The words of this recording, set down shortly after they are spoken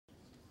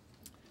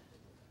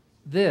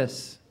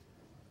This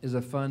is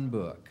a fun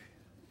book.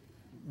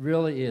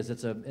 Really is.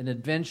 It's an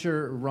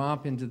adventure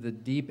romp into the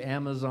deep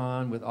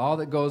Amazon with all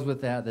that goes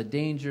with that, the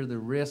danger, the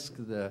risk,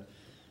 the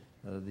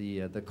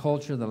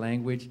culture, the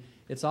language.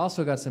 It's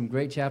also got some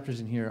great chapters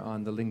in here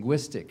on the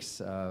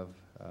linguistics of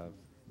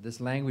this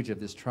language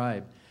of this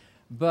tribe.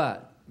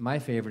 But my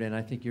favorite, and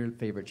I think your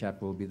favorite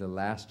chapter, will be the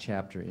last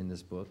chapter in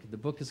this book. The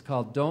book is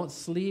called Don't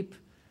Sleep,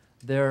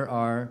 There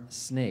Are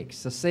Snakes.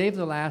 So save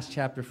the last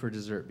chapter for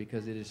dessert,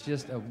 because it's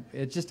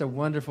just a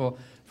wonderful,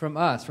 from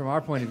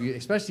our point of view,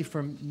 especially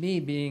from me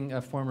being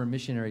a former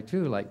missionary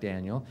too, like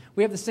Daniel.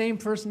 We have the same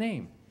first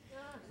name.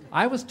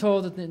 I was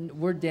told that the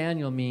word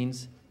Daniel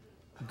means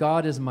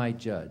God is my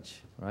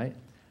judge, right?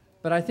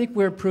 But I think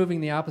we're proving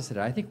the opposite.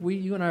 I think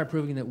you and I are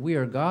proving that we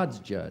are God's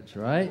judge,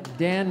 right?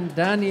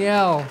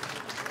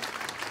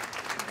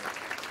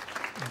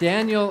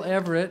 Daniel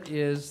Everett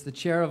is the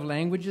chair of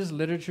languages,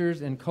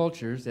 literatures, and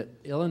cultures at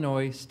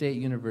Illinois State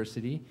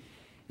University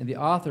and the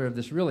author of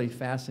this really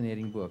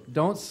fascinating book.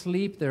 Don't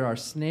Sleep, There Are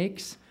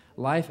Snakes,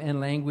 Life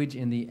and Language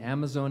in the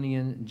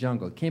Amazonian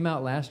Jungle. It came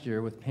out last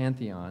year with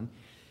Pantheon.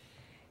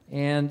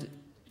 And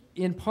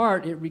in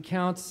part, it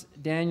recounts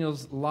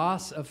Daniel's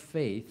loss of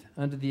faith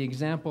under the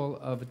example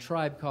of a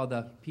tribe called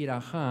the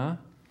Piraha,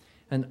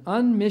 an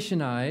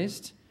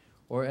unmissionized,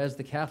 or as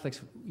the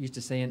Catholics used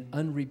to say, an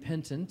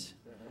unrepentant,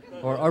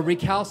 or a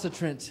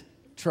recalcitrant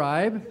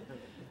tribe,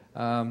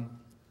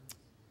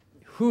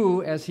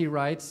 who, as he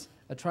writes,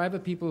 a tribe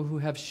of people who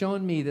have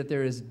shown me that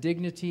there is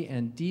dignity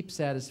and deep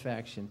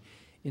satisfaction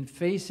in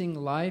facing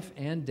life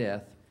and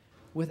death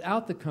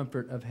without the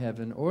comfort of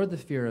heaven or the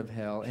fear of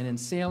hell, and in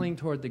sailing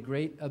toward the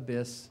great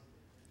abyss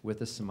with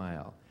a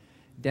smile.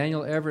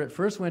 Daniel Everett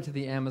first went to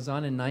the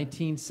Amazon in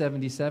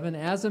 1977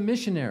 as a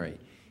missionary.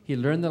 He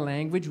learned the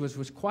language, which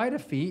was quite a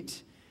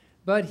feat,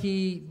 but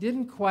he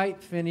didn't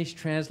quite finish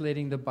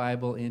translating the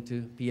Bible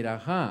into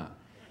Piraha.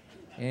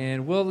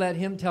 And we'll let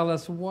him tell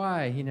us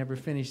why he never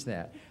finished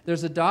that.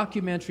 There's a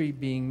documentary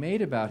being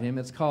made about him.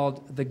 It's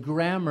called The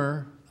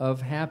Grammar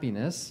of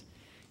Happiness.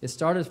 It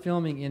started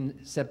filming in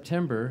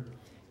September,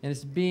 and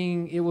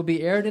it will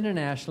be aired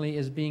internationally,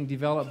 is being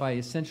developed by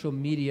Essential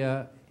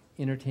Media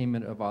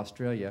Entertainment of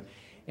Australia.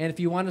 And if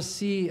you want to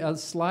see a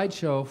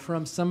slideshow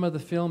from some of the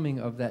filming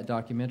of that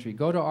documentary,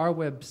 go to our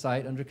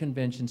website under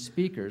Convention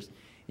Speakers,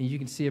 and you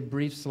can see a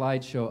brief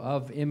slideshow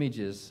of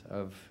images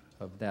of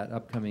that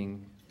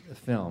upcoming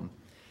film.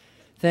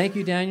 Thank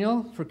you,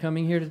 Daniel, for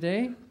coming here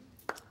today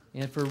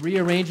and for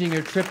rearranging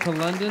your trip to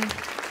London.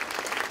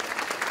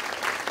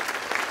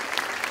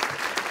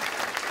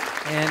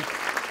 And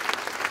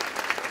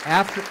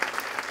after,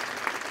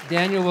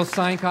 Daniel will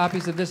sign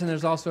copies of this, and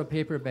there's also a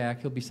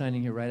paperback. He'll be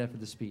signing here right after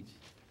the speech.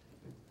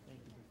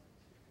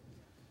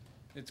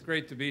 It's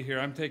great to be here.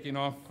 I'm taking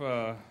off,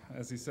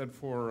 as he said,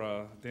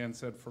 Dan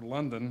said, for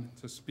London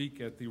to speak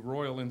at the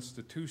Royal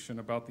Institution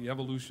about the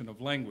evolution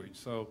of language.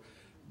 So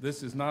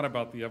this is not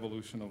about the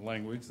evolution of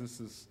language. This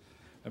is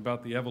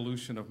about the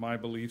evolution of my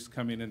beliefs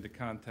coming into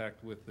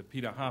contact with the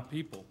Piraha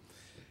people.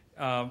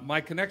 My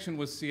connection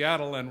with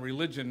Seattle and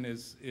religion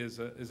is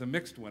a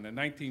mixed one. In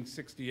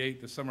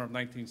 1968, the summer of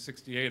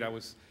 1968, I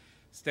was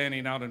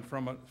standing out in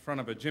front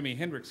of a Jimi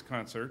Hendrix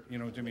concert. You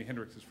know, Jimi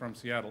Hendrix is from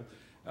Seattle.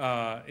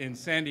 In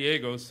San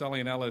Diego,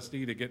 selling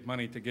LSD to get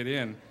money to get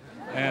in.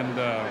 And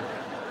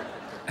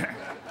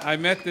I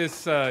met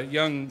this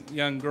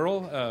young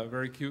girl, a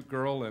very cute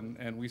girl,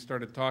 and we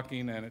started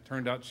talking, and it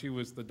turned out she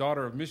was the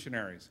daughter of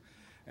missionaries.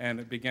 And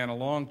it began a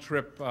long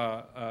trip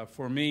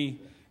for me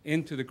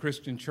into the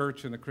Christian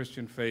church and the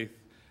Christian faith,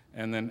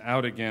 and then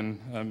out again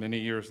many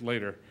years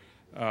later.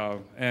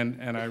 The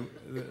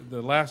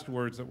last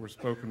words that were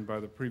spoken by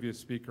the previous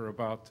speaker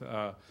about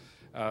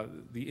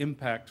the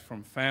impact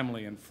from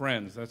family and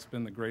friends, that's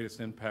been the greatest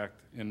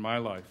impact in my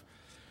life.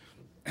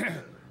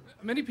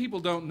 Many people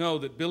don't know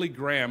that Billy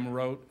Graham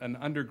wrote an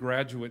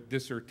undergraduate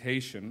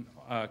dissertation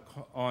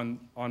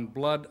on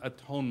blood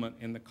atonement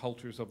in the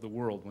cultures of the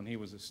world when he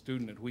was a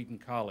student at Wheaton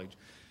College.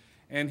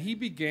 And he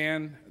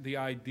began the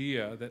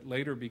idea that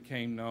later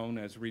became known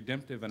as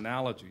redemptive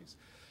analogies,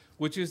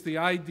 which is the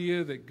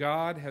idea that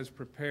God has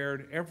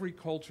prepared every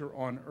culture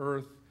on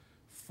earth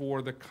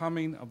for the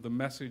coming of the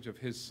message of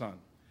his Son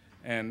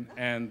and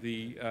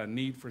the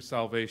need for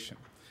salvation.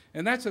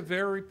 And that's a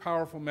very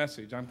powerful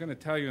message. I'm going to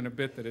tell you in a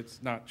bit that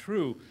it's not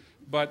true,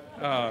 but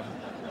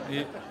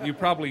you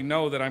probably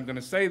know that I'm going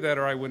to say that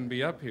or I wouldn't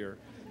be up here.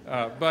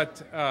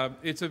 But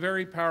it's a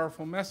very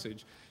powerful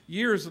message.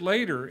 Years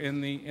later,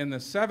 in the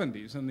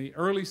 70s, in the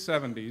early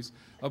 70s,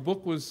 a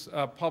book was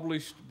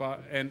published by,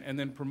 and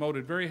then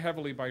promoted very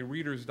heavily by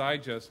Reader's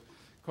Digest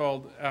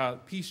called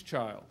Peace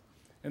Child.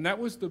 And that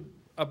was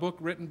a book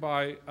written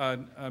by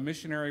a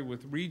missionary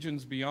with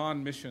Regions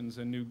Beyond Missions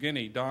in New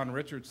Guinea, Don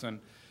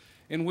Richardson,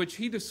 in which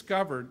he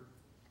discovered,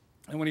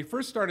 and when he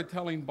first started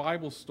telling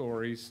Bible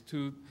stories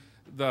to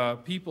the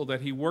people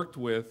that he worked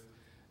with,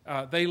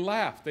 they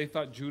laughed. They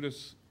thought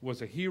Judas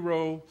was a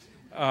hero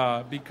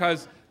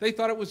because they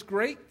thought it was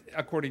great,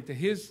 according to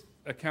his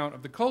account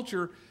of the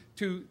culture,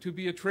 to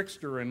be a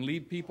trickster and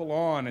lead people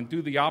on and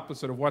do the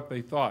opposite of what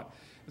they thought.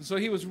 And so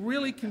he was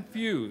really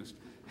confused.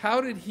 How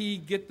did he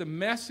get the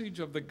message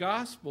of the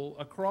gospel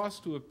across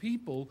to a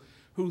people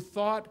who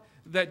thought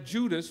that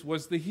Judas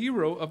was the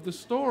hero of the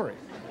story?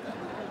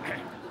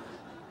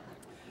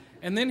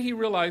 And then he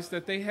realized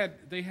that they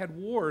had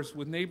wars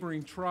with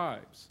neighboring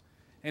tribes.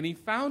 And he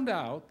found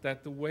out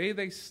that the way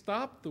they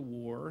stopped the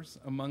wars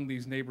among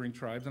these neighboring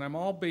tribes, and I'm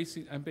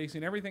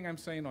basing everything I'm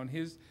saying on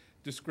his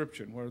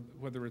description,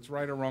 whether it's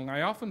right or wrong.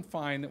 I often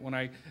find that when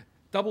I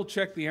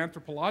double-check the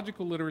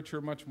anthropological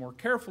literature much more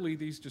carefully,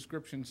 these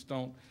descriptions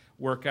don't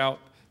work out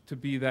to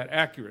be that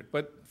accurate.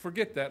 But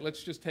forget that.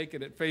 Let's just take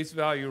it at face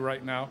value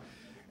right now.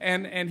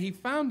 And he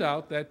found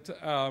out that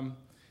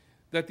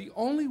the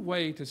only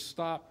way to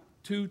stop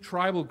two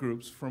tribal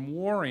groups from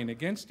warring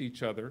against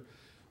each other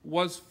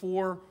was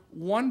for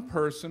one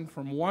person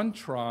from one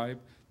tribe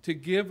to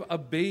give a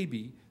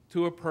baby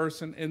to a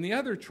person in the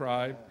other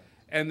tribe,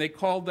 and they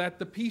called that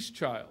the peace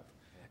child.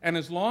 And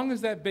as long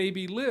as that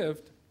baby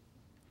lived,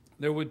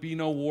 there would be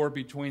no war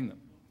between them.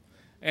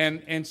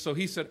 And so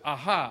he said,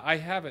 aha, I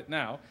have it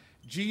now.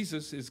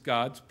 Jesus is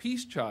God's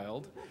peace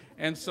child.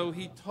 And so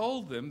he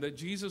told them that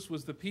Jesus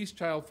was the peace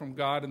child from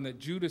God and that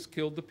Judas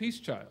killed the peace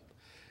child.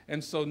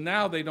 And so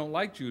now they don't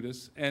like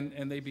Judas,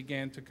 and they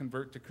began to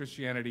convert to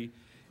Christianity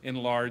in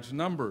large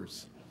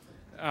numbers.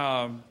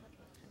 Now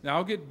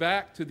I'll get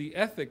back to the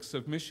ethics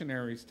of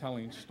missionaries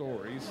telling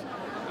stories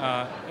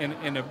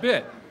in a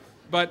bit.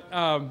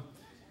 But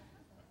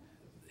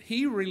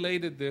he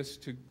related this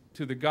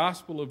to the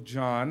Gospel of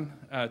John,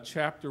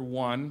 chapter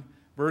 1,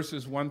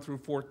 verses 1 through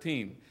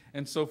 14.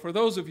 And so for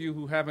those of you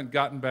who haven't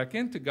gotten back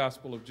into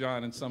Gospel of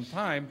John in some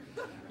time,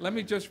 let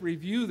me just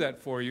review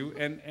that for you,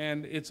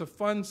 and it's a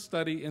fun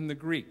study in the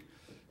Greek.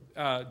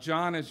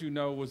 John, as you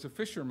know, was a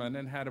fisherman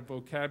and had a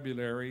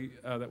vocabulary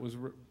that was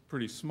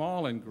pretty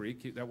small in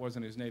Greek. That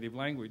wasn't his native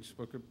language,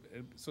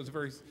 so it's a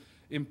very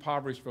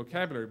impoverished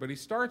vocabulary. But he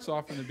starts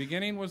off, in the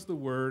beginning was the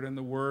Word, and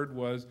the Word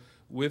was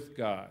with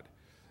God.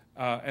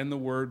 And the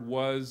Word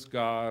was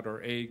God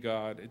or a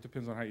God. It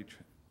depends on how you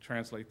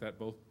translate that.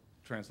 Both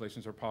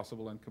translations are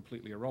possible and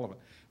completely irrelevant.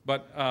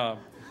 But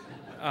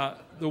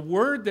the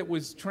word that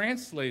was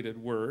translated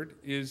word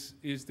is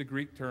the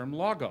Greek term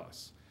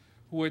logos,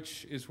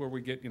 which is where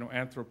we get,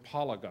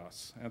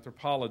 anthropologos,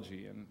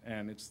 anthropology,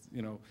 and it's,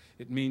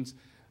 it means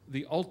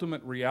the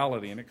ultimate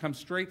reality, and it comes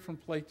straight from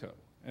Plato.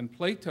 And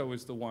Plato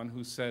is the one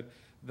who said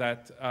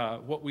that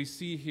what we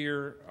see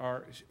here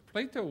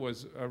Plato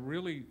was a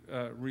really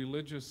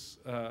religious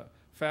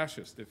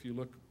fascist, if you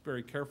look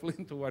very carefully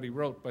into what he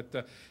wrote.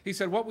 But he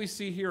said, what we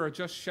see here are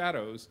just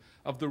shadows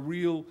of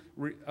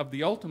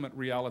the ultimate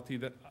reality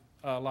that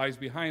lies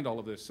behind all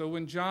of this. So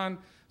when John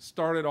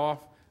started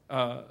off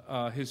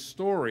his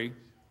story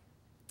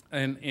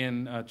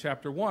in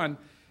chapter 1,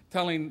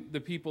 telling the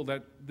people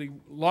that the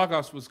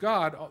Logos was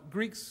God,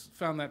 Greeks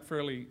found that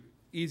fairly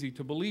easy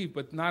to believe,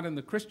 but not in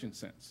the Christian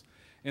sense,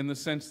 in the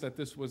sense that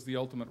this was the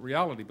ultimate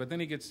reality. But then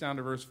he gets down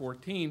to verse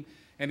 14,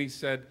 and he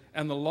said,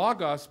 and the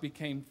Logos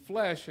became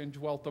flesh and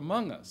dwelt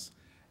among us.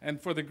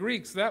 And for the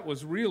Greeks, that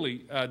was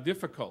really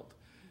difficult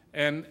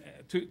and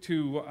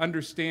to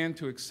understand,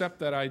 to accept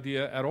that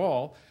idea at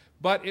all.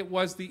 But it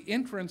was the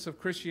entrance of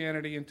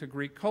Christianity into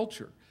Greek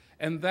culture.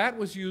 And that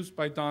was used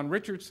by Don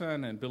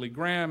Richardson and Billy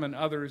Graham and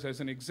others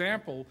as an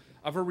example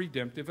of a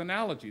redemptive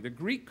analogy. The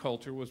Greek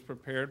culture was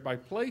prepared by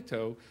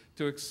Plato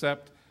to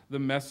accept the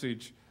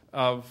message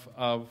of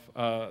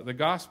the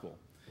gospel.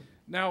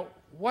 Now,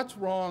 what's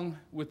wrong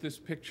with this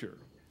picture?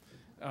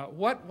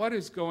 What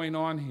is going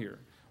on here?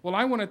 Well,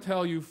 I want to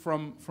tell you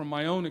from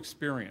my own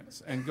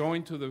experience and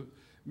going to the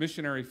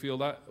missionary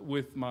field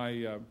with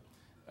my,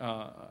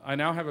 I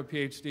now have a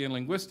PhD in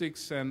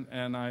linguistics,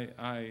 and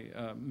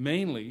I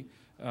mainly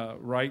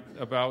write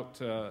about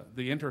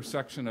the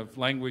intersection of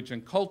language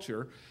and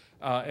culture,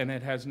 and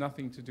it has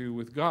nothing to do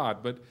with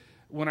God. But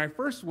when I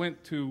first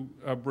went to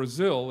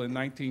Brazil in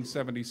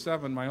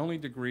 1977, my only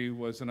degree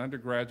was an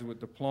undergraduate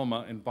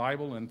diploma in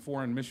Bible and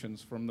foreign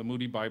missions from the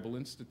Moody Bible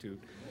Institute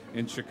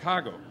in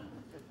Chicago.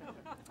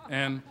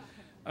 And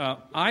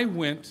I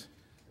went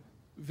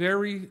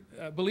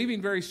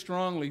believing very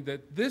strongly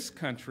that this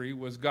country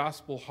was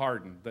gospel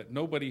hardened, that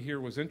nobody here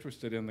was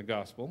interested in the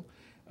gospel,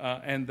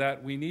 and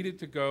that we needed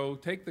to go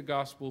take the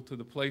gospel to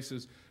the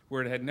places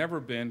where it had never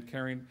been,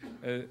 carrying,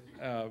 and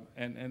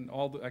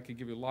I could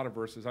give you a lot of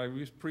verses. I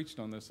preached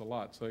on this a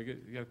lot, so you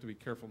have to be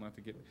careful not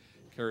to get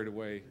carried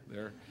away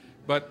there.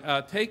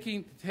 But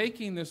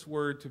taking this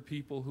word to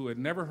people who had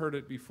never heard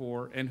it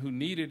before and who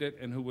needed it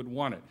and who would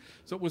want it.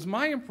 So it was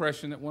my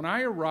impression that when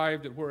I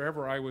arrived at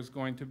wherever I was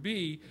going to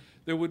be,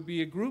 there would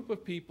be a group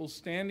of people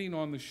standing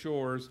on the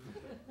shores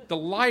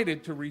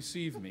delighted to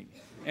receive me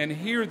and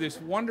hear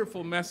this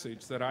wonderful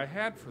message that I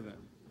had for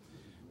them.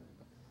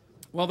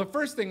 Well, the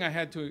first thing I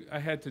had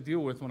to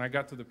deal with when I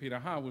got to the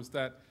Piraha was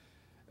that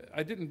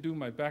I didn't do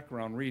my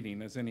background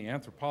reading as any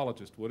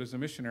anthropologist would. As a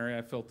missionary,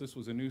 I felt this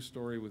was a new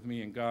story with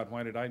me and God.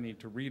 Why did I need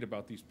to read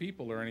about these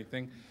people or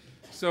anything?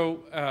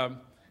 So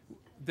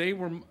they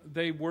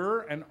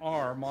were and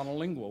are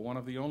monolingual, one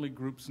of the only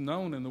groups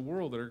known in the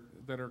world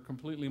that are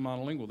completely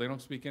monolingual. They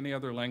don't speak any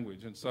other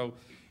language. And so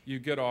you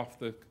get off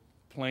the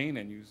plane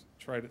and you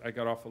I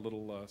got off a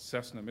little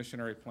Cessna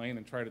missionary plane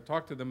and try to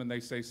talk to them, and they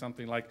say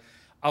something like,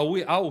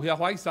 and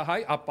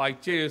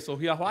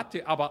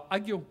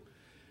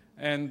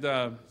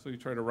so you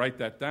try to write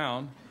that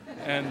down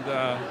and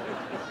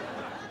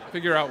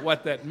figure out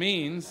what that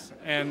means,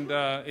 and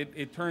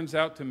it turns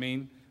out to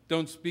mean,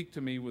 don't speak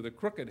to me with a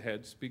crooked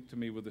head, speak to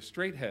me with a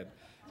straight head.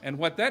 And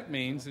what that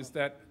means is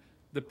that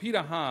the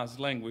Piraha's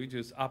language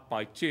is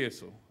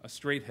apaicheso, a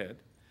straight head,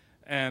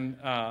 and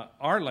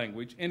our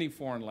language, any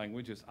foreign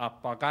language, is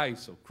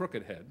apagaiso,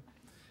 crooked head.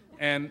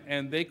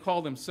 And they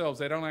call themselves,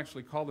 they don't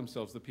actually call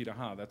themselves the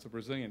Piraha, that's a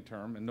Brazilian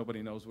term, and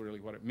nobody knows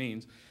really what it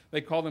means.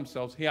 They call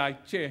themselves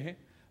hiaichehe,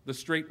 the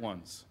straight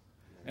ones.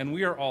 And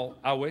we are all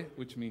awe,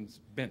 which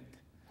means bent.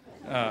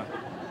 They're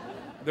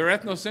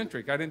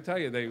ethnocentric. I didn't tell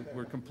you they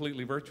were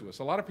completely virtuous.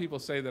 A lot of people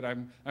say that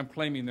I'm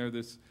claiming they're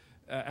this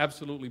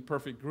absolutely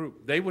perfect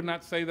group. They would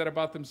not say that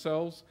about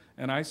themselves,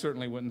 and I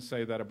certainly wouldn't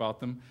say that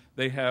about them.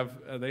 They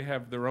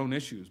have their own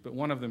issues, but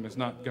one of them is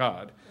not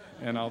God,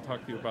 and I'll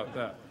talk to you about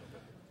that.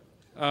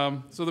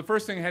 So the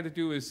first thing I had to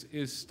do is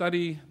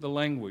study the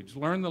language,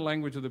 learn the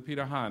language of the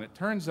Piraha. And it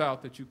turns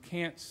out that you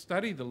can't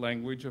study the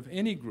language of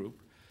any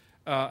group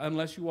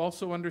unless you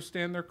also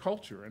understand their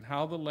culture and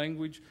how the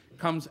language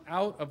comes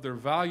out of their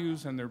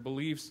values and their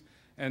beliefs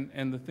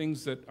and the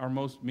things that are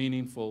most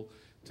meaningful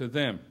to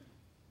them.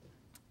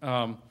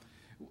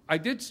 I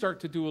did start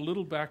to do a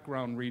little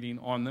background reading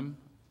on them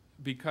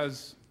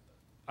because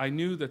I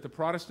knew that the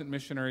Protestant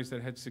missionaries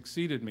that had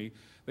succeeded me,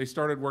 they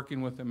started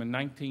working with them in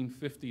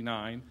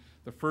 1959.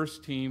 The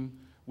first team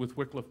with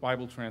Wycliffe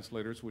Bible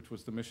Translators, which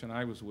was the mission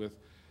I was with,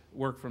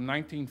 worked from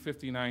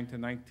 1959 to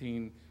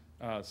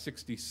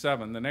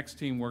 1967. The next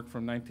team worked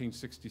from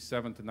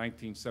 1967 to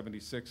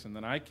 1976, and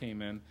then I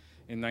came in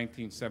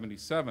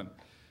 1977.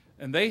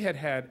 And they had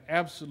had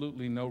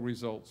absolutely no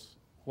results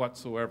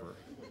whatsoever.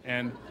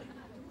 And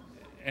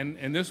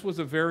this was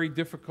a very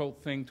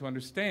difficult thing to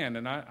understand.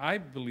 And I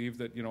believe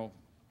that,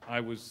 I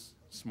was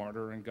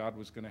smarter and God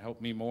was going to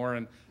help me more.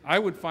 And I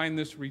would find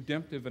this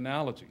redemptive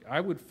analogy.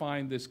 I would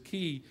find this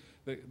key,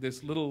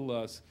 this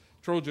little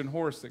Trojan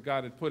horse that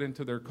God had put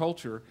into their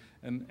culture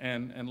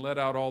and let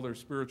out all their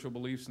spiritual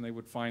beliefs, and they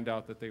would find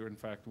out that they in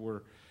fact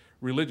were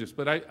religious.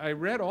 But I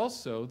read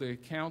also the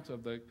account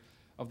of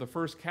the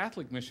first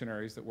Catholic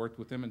missionaries that worked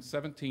with them in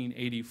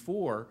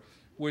 1784,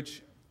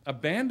 which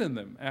abandoned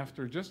them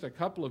after just a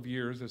couple of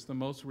years as the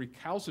most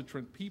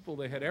recalcitrant people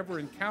they had ever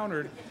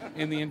encountered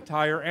in the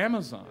entire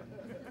Amazon.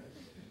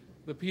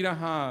 The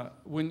Piraha,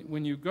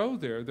 when you go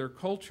there, their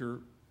culture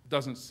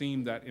doesn't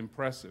seem that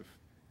impressive.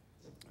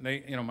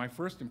 My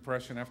first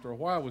impression after a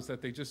while was that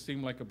they just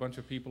seemed like a bunch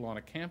of people on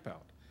a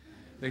campout.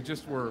 They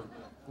just were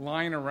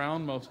lying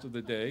around most of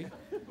the day,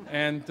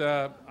 and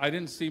I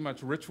didn't see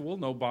much ritual,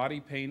 no body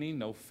painting,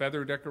 no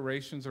feather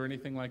decorations or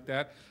anything like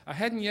that. I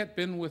hadn't yet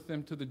been with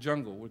them to the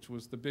jungle, which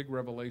was the big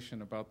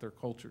revelation about their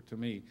culture to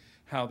me,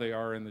 how they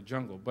are in the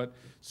jungle. But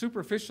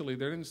superficially,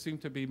 there didn't seem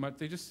to be much.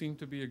 They just seemed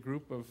to be a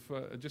group of,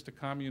 just a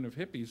commune of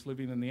hippies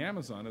living in the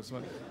Amazon, is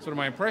sort of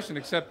my impression,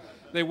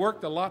 except they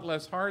worked a lot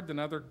less hard than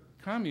other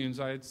communes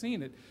I had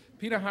seen.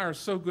 Piraha are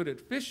so good at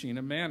fishing,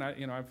 and man,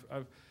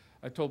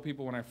 I told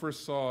people when I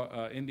first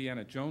saw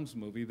Indiana Jones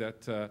movie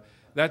that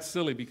that's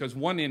silly because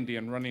one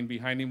Indian running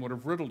behind him would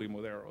have riddled him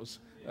with arrows.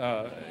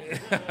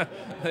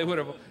 They would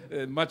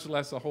have, much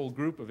less a whole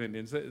group of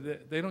Indians.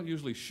 They don't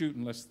usually shoot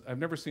unless, I've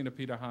never seen a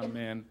Piraha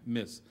man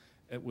miss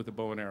with a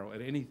bow and arrow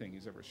at anything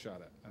he's ever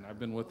shot at. And I've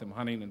been with them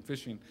hunting and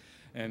fishing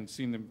and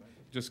seen them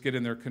just get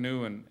in their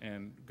canoe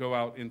and go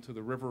out into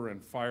the river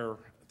and fire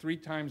 3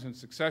 times in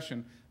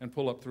succession and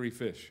pull up 3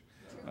 fish.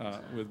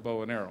 With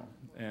bow and arrow,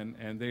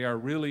 and they are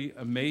really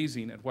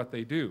amazing at what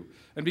they do.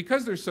 And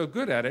because they're so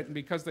good at it, and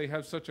because they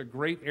have such a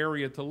great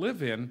area to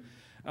live in,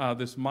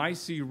 this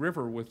Maisi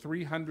River with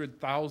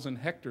 300,000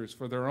 hectares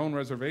for their own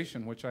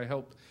reservation, which I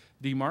helped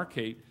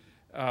demarcate,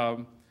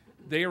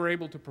 they are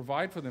able to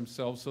provide for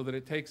themselves so that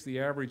it takes the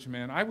average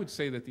man, I would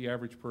say that the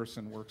average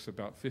person works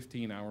about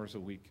 15 hours a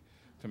week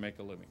to make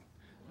a living.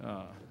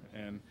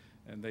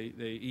 And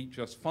they eat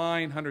just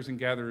fine. Hunters and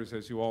gatherers,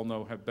 as you all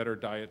know, have better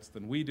diets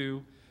than we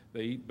do.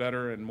 They eat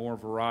better and more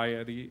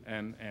variety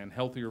and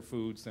healthier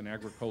foods than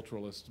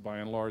agriculturalists by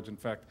and large. In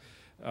fact,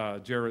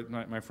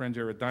 my friend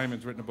Jared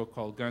Diamond's written a book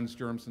called Guns,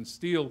 Germs, and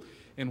Steel,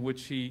 in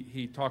which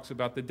he talks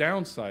about the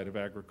downside of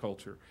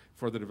agriculture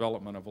for the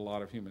development of a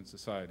lot of human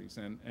societies.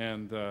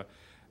 And the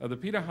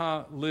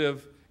Piraha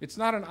live, it's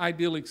not an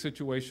idyllic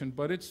situation,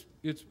 but it's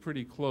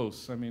pretty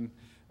close. I mean,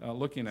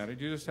 looking at it,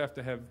 you just have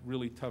to have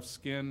really tough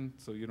skin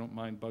so you don't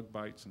mind bug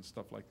bites and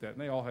stuff like that. And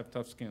they all have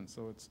tough skin,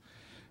 so it's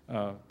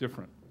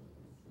different.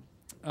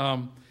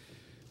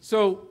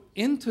 So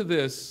into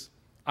this,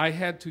 I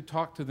had to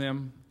talk to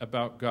them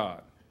about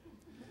God.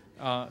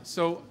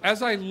 So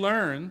as I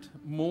learned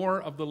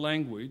more of the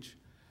language,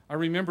 I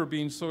remember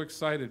being so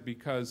excited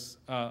because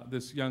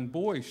this young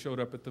boy showed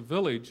up at the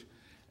village,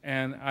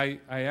 And I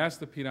asked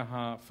the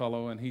Piraha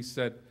fellow, and he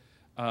said,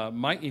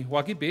 "Mai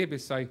wagi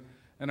bebisai,"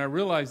 and I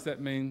realized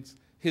that means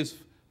his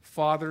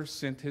father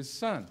sent his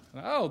son.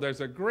 Oh,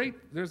 there's a great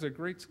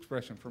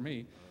expression for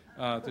me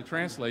to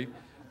translate.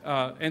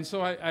 And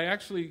so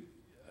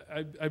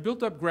I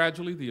built up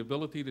gradually the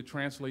ability to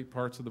translate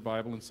parts of the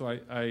Bible, and so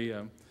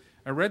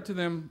I read to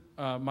them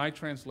my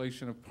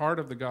translation of part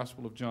of the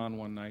Gospel of John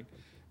one night,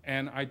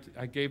 and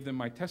I gave them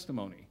my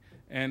testimony.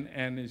 And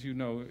as you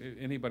know,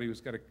 anybody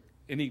who's got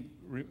any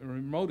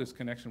remotest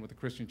connection with the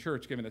Christian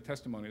church, giving a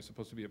testimony is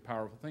supposed to be a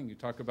powerful thing. You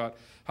talk about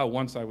how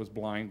once I was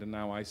blind and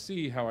now I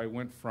see, how I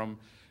went from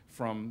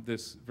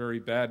this very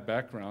bad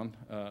background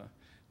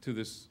to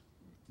this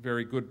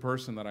very good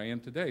person that I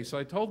am today. So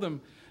I told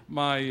them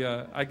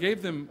I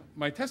gave them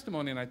my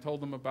testimony, and I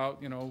told them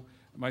about,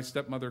 my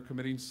stepmother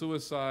committing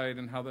suicide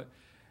and how that,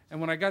 and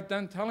when I got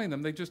done telling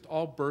them, they just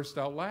all burst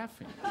out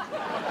laughing.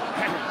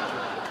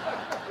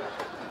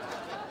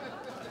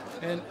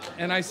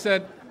 And I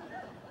said,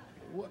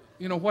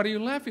 what are you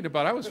laughing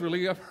about? I was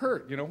really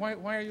hurt.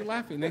 Why are you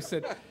laughing? They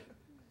said,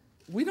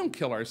 we don't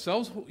kill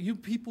ourselves. You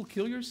people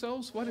kill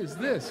yourselves? What is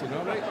this?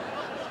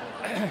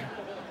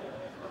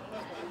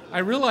 I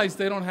realized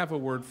they don't have a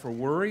word for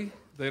worry.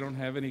 They don't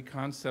have any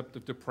concept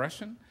of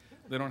depression.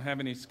 They don't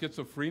have any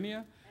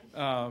schizophrenia.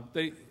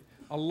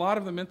 A lot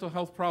of the mental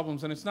health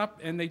problems,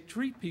 and they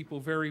treat people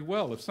very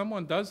well. If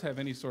someone does have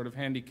any sort of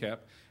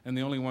handicap, and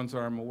the only ones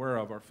I'm aware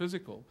of are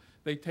physical,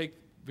 they take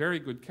very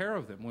good care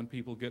of them. When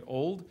people get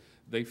old,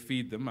 they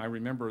feed them. I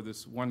remember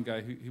this one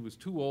guy, he was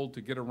too old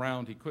to get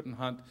around. He couldn't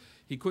hunt.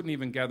 He couldn't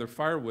even gather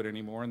firewood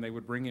anymore, and they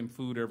would bring him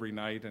food every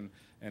night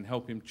and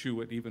help him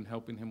chew it, even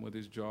helping him with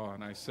his jaw.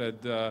 And I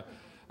said,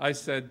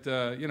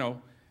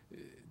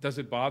 does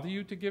it bother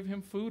you to give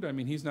him food? I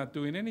mean, he's not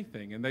doing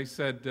anything. And they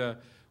said,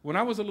 when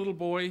I was a little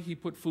boy, he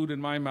put food in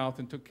my mouth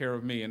and took care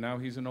of me, and now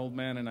he's an old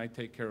man and I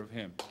take care of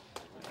him.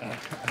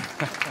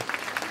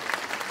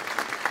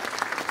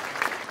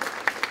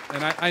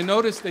 And I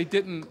noticed they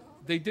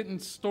didn't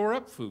store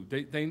up food.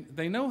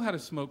 They know how to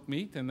smoke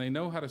meat and they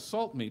know how to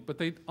salt meat, but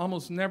they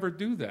almost never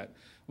do that.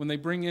 When they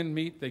bring in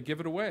meat, they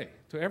give it away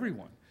to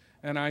everyone.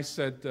 And I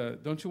said,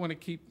 don't you want to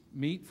keep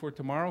meat for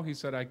tomorrow? He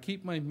said, I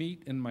keep my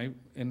meat in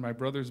my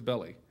brother's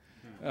belly.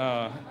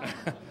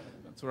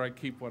 That's where I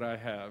keep what I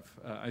have.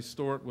 I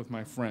store it with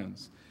my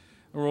friends.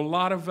 There were a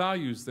lot of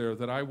values there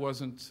that I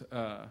wasn't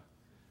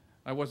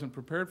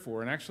prepared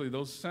for, and actually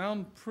those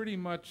sound pretty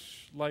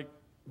much like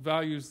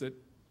values that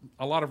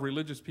a lot of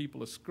religious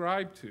people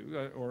ascribe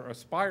to or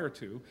aspire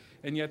to,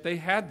 and yet they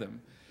had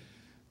them.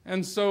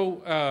 And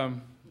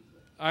so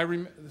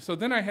so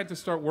then I had to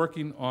start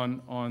working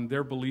on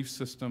their belief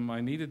system.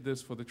 I needed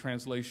this for the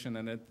translation,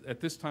 and at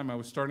this time I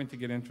was starting to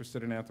get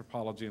interested in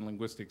anthropology and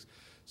linguistics.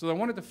 So I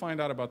wanted to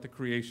find out about the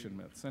creation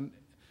myths. And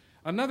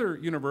another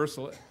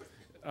universal,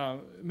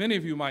 many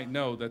of you might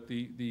know that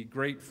the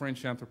great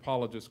French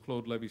anthropologist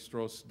Claude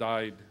Lévi-Strauss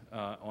died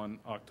on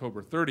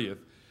October 30th.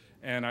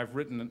 And I've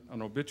written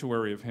an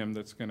obituary of him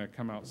that's going to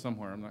come out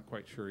somewhere. I'm not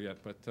quite sure yet.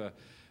 But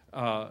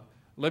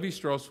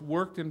Lévi-Strauss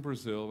worked in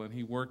Brazil, and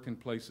he worked in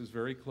places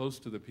very close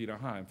to the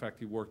Piraha. In fact,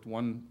 he worked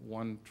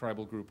one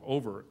tribal group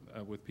over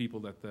with people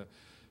that the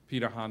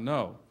Piraha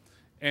know.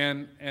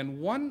 And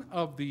one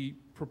of the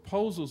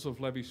proposals of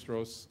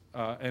Lévi-Strauss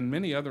and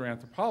many other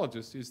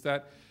anthropologists is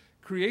that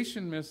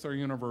creation myths are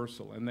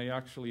universal, and they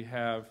actually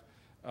have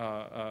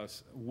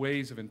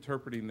ways of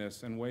interpreting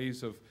this and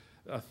ways of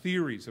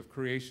theories of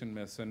creation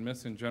myths and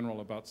myths in general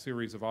about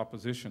series of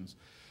oppositions.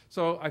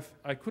 So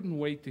I couldn't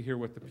wait to hear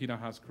what the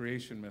Piraha's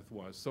creation myth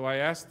was. So I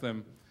asked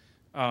them,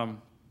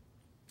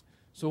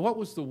 so what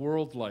was the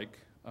world like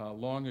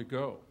long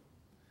ago,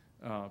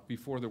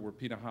 before there were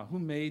Piraha? Who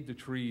made the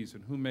trees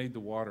and who made the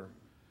water?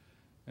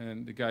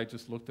 And the guy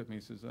just looked at me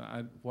and says,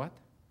 what?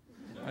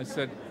 I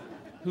said,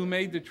 who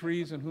made the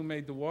trees and who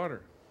made the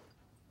water?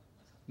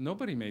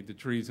 Nobody made the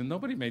trees and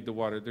nobody made the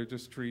water. They're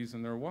just trees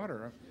and they're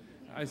water.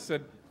 I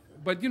said,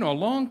 but a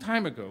long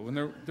time ago, when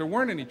there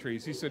weren't any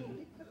trees. He said,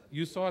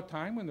 you saw a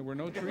time when there were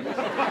no trees?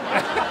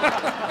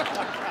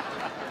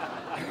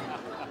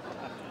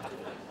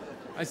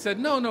 I said,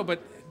 no,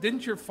 but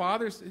didn't your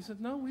fathers? He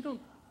said, no, we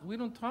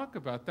don't talk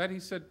about that. He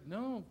said,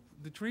 no,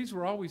 the trees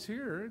were always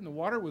here and the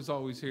water was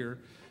always here,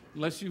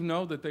 unless you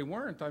know that they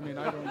weren't. I mean,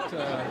 I don't.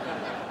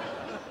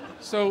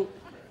 So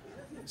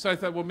I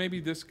thought, well,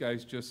 maybe this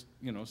guy's just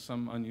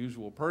some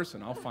unusual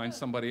person. I'll find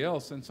somebody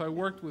else. And so I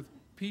worked with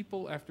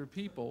people after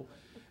people,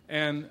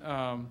 and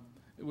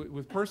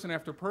with person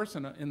after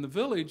person in the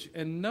village,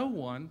 and no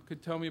one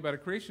could tell me about a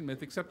creation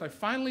myth, except I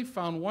finally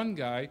found one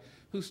guy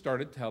who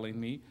started telling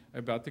me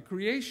about the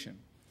creation.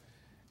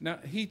 Now,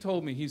 he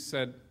told me, he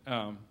said,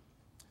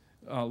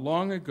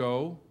 long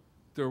ago,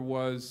 there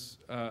was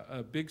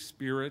a big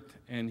spirit,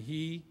 and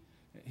he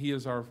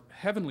is our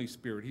heavenly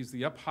spirit. He's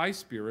the up high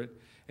spirit,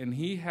 and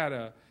he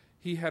had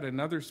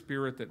another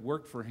spirit that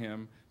worked for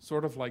him,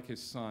 sort of like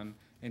his son,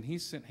 and he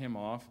sent him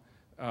off,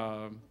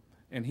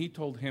 and he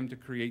told him to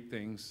create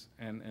things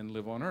and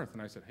live on earth.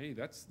 And I said, hey,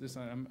 that's this.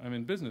 I'm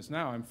in business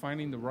now. I'm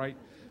finding the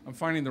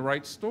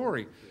right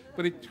story.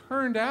 But it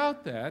turned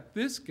out that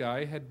this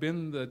guy had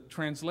been the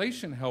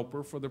translation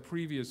helper for the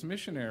previous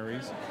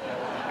missionaries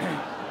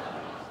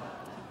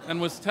and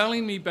was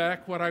telling me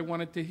back what I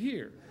wanted to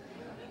hear.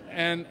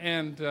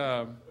 And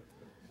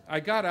I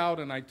got out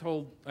and I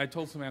told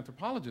some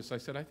anthropologists, I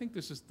said, I think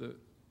this is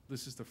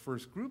the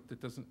first group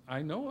that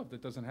I know of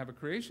that doesn't have a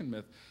creation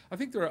myth. I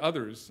think there are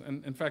others,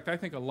 and in fact, I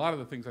think a lot of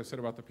the things I said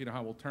about the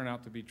Piraha will turn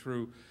out to be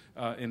true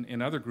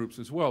in other groups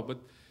as well. But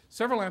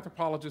several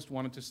anthropologists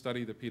wanted to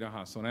study the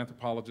Piraha. So an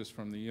anthropologist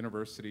from the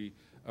University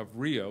of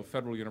Rio,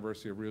 Federal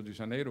University of Rio de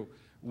Janeiro,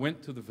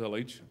 went to the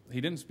village. He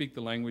didn't speak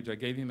the language. I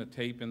gave him a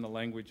tape in the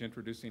language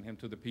introducing him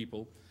to the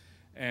people.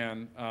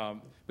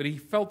 But he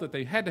felt that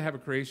they had to have a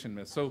creation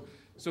myth. So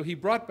he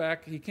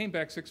came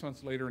back 6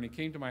 months later, and he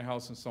came to my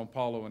house in Sao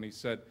Paulo, and he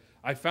said,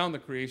 I found the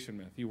creation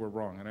myth. You were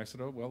wrong. And I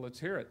said, oh, well, let's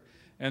hear it.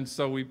 And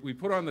so we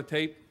put on the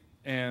tape,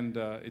 and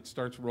it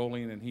starts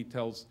rolling, and he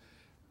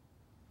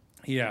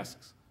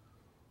asks,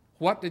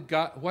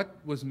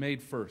 what was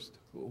made first?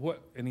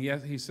 And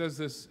he says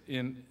this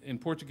in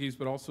Portuguese,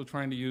 but also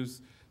trying to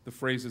use the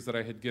phrases that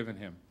I had given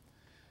him.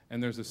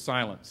 And there's a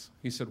silence.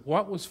 He said,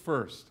 what was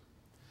first?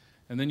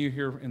 And then you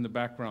hear in the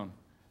background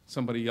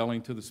somebody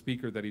yelling to the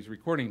speaker that he's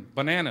recording,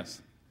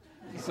 bananas.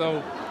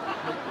 So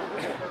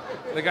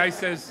the guy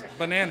says,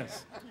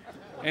 bananas.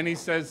 And he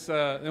says,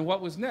 and what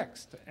was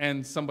next?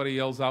 And somebody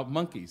yells out,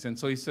 monkeys. And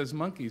so he says,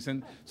 monkeys.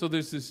 And so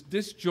there's this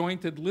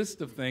disjointed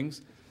list of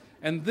things.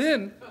 And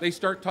then they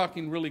start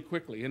talking really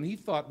quickly. And he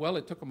thought, well,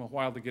 it took them a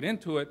while to get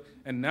into it.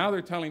 And now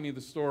they're telling me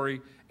the story.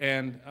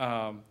 And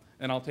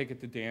I'll take it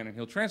to Dan, and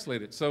he'll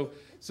translate it. So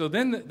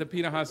then the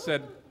Piraha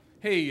said,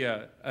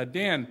 hey,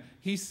 Dan,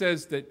 he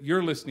says that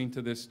you're listening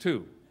to this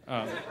too.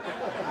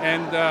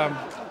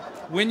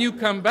 When you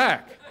come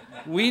back,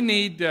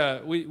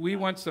 we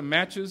want some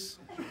matches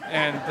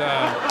and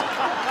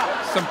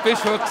some fish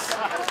hooks.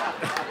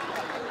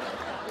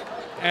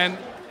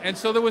 And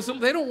so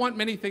they don't want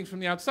many things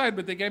from the outside,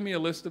 but they gave me a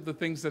list of the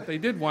things that they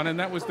did want, and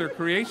that was their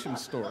creation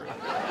story.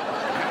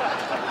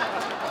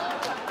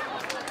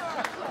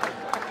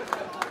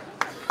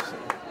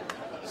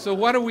 So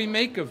what do we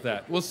make of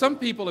that? Well, some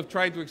people have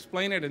tried to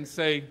explain it and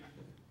say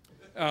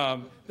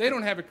they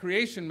don't have a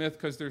creation myth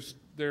because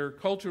their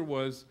culture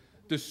was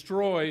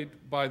destroyed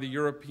by the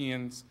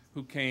Europeans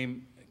who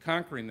came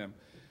conquering them.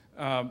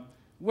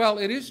 Well,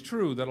 it is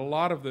true that a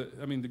lot of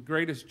the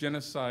greatest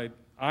genocide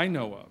I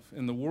know of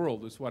in the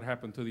world is what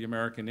happened to the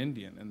American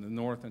Indian in the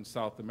North and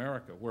South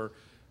America, where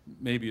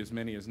maybe as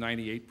many as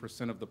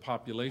 98% of the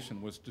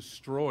population was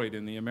destroyed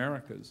in the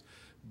Americas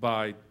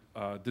by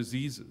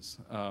diseases.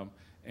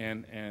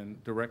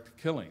 And direct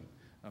killing,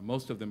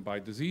 most of them by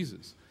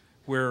diseases,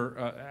 where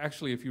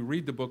actually if you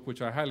read the book, which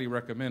I highly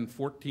recommend,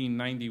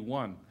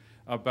 1491,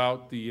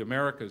 about the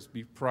Americas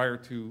prior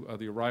to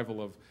the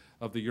arrival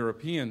of the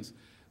Europeans,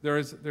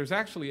 there's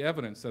actually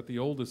evidence that the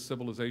oldest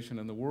civilization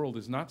in the world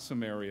is not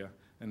Sumeria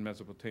and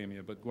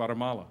Mesopotamia, but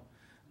Guatemala,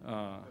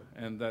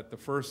 and that the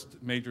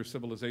first major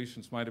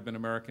civilizations might have been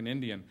American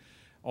Indian.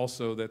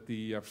 Also that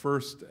the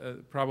first,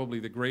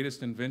 probably the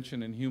greatest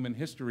invention in human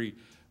history,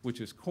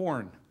 which is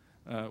corn,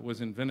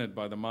 was invented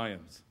by the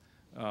Mayans.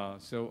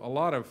 So a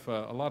lot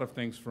of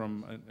things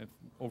from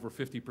over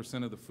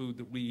 50% of the food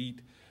that we eat,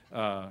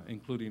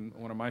 including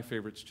one of my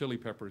favorites, chili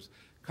peppers,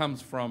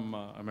 comes from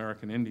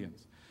American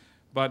Indians.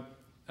 But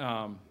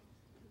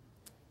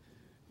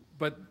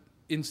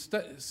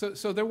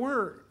so there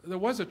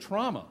was a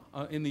trauma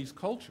in these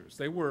cultures.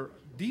 They were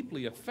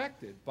deeply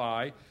affected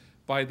by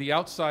the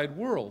outside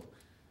world.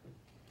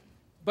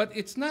 But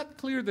it's not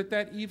clear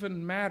that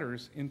even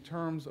matters in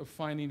terms of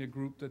finding a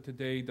group that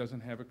today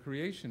doesn't have a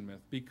creation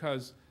myth,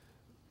 because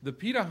the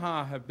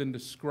Piraha have been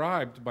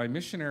described by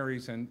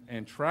missionaries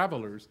and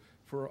travelers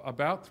for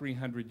about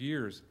 300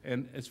 years.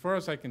 And as far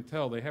as I can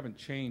tell, they haven't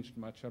changed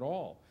much at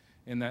all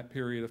in that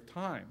period of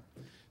time.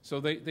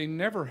 So they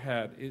never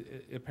had,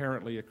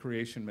 apparently, a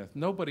creation myth.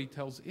 Nobody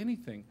tells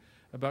anything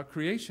about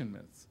creation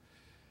myths.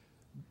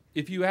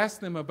 If you ask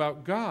them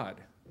about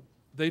God,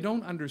 they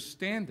don't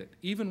understand it,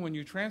 even when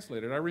you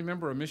translate it. I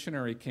remember a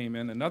missionary came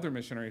in, another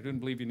missionary who didn't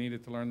believe you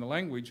needed to learn the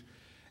language,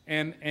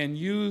 and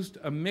used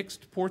a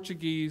mixed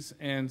Portuguese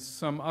and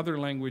some other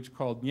language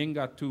called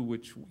Nhengatu,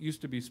 which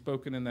used to be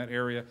spoken in that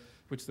area,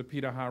 which the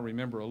Piraha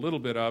remember a little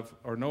bit of,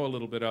 or know a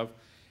little bit of.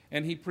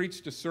 And he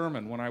preached a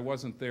sermon when I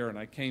wasn't there, and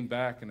I came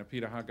back, and a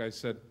Piraha guy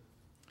said,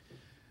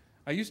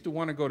 I used to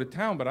want to go to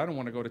town, but I don't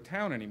want to go to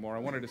town anymore. I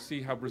wanted to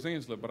see how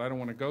Brazilians live, but I don't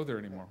want to go there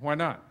anymore. Why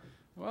not?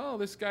 Well,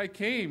 this guy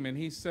came, and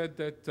he said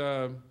that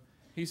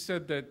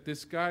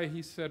this guy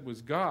he said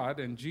was God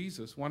and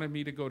Jesus wanted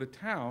me to go to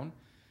town,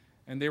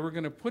 and they were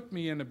going to put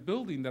me in a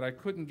building that I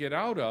couldn't get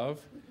out of,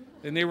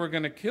 and they were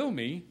going to kill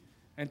me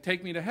and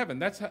take me to heaven.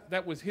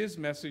 That was his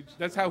message.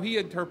 That's how he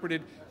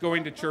interpreted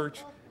going to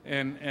church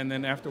and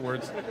then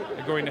afterwards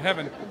going to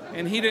heaven.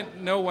 And he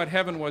didn't know what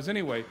heaven was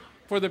anyway.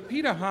 For the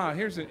Piraha,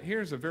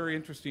 here's a very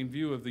interesting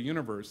view of the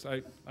universe.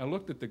 I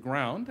looked at the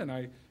ground, and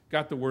I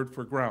got the word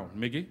for ground,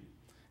 migi,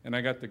 and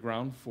I got the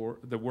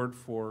word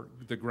for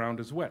the ground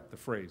is wet, the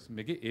phrase,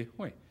 migi e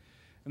hui.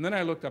 And then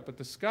I looked up at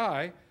the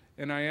sky,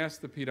 and I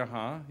asked the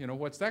Piraha,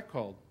 what's that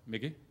called,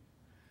 migi?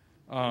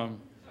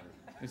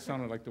 It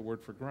sounded like the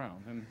word for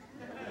ground. And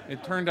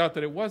it turned out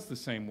that it was the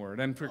same word.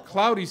 And for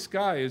cloudy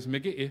sky is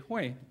migi e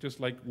hui,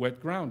 just like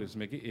wet ground is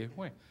migi e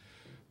hui.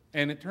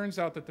 And it turns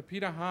out that the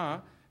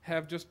Piraha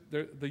have just,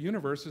 the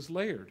universe is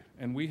layered.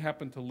 And we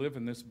happen to live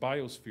in this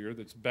biosphere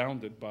that's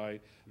bounded by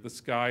the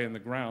sky and the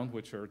ground,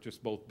 which are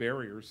just both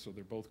barriers, so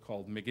they're both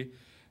called migi.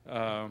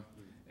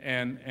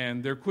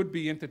 And there could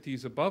be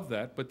entities above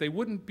that, but they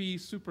wouldn't be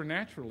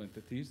supernatural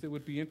entities. They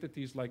would be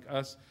entities like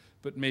us,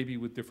 but maybe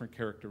with different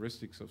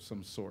characteristics of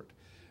some sort.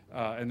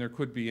 And there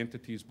could be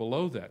entities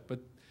below that. But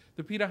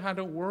the Piraha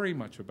don't worry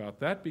much about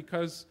that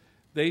because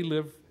they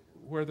live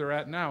where they're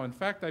at now. In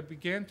fact, I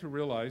began to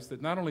realize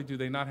that not only do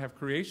they not have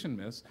creation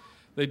myths,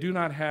 they do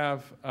not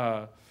have,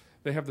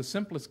 they have the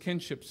simplest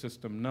kinship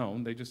system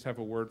known. They just have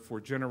a word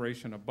for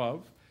generation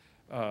above,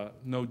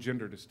 no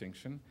gender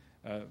distinction.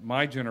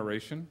 My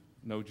generation,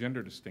 no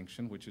gender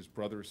distinction, which is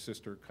brother,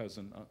 sister,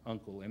 cousin,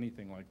 uncle,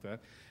 anything like that.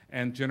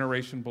 And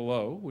generation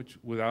below, which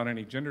without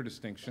any gender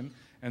distinction.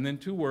 And then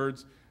 2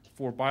 words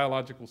for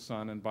biological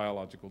son and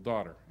biological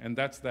daughter. And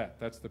that's that.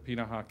 That's the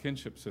Piraha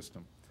kinship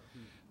system.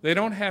 They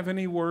don't have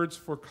any words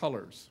for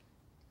colors.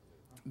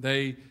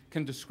 They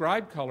can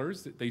describe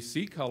colors, they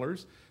see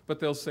colors, but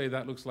they'll say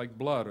that looks like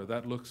blood, or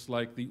that looks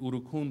like the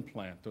urukun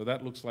plant, or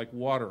that looks like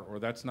water, or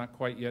that's not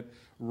quite yet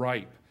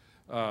ripe,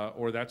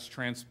 or that's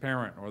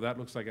transparent, or that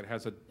looks like it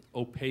has an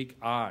opaque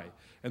eye.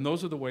 And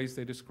those are the ways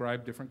they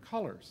describe different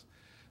colors.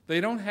 They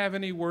don't have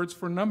any words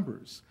for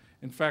numbers.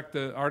 In fact,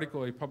 the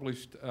article I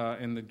published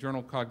in the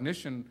journal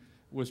Cognition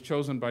was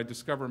chosen by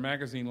Discover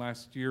magazine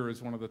last year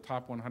as one of the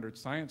top 100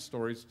 science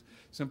stories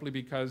simply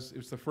because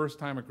it's the first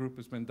time a group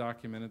has been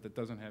documented that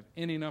doesn't have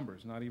any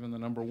numbers, not even the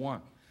number 1.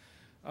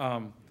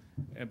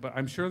 But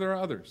I'm sure there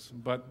are others,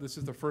 but this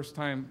is the first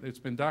time it's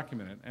been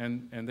documented.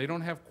 And they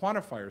don't have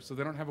quantifiers, so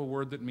they don't have a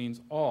word that means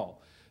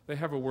all. They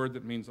have a word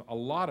that means a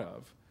lot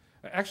of.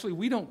 Actually,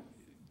 we don't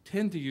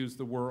tend to use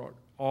the word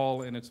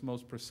all in its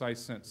most precise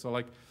sense. So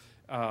like,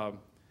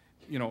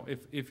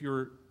 if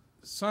your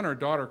son or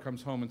daughter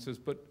comes home and says,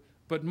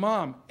 but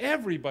Mom,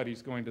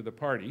 everybody's going to the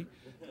party,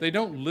 they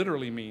don't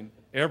literally mean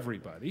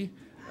everybody.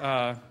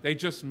 They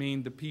just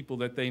mean the people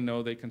that they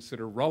know they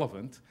consider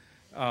relevant.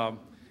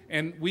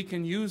 And we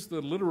can use the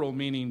literal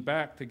meaning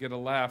back to get a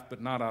laugh,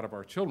 but not out of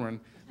our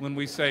children, when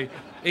we say,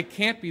 it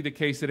can't be the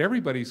case that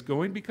everybody's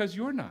going because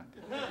you're not.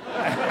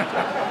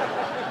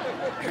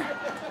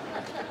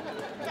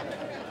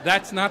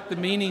 That's not the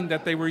meaning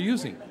that they were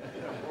using.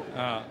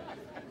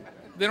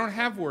 They don't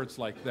have words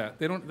like that.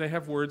 They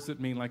have words that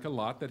mean like a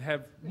lot, that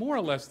have more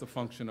or less the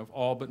function of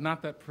all, but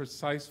not that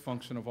precise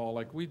function of all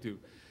like we do.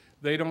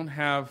 They don't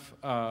have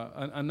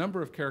a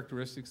number of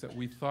characteristics that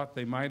we thought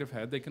they might have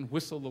had. They can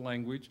whistle the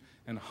language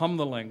and hum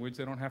the language.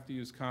 They don't have to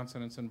use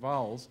consonants and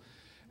vowels.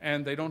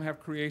 And they don't have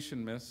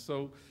creation myths.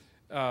 So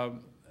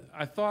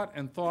I thought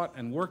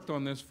and worked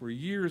on this for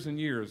years and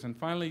years, and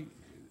finally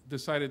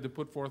decided to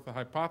put forth a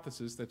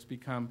hypothesis that's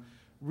become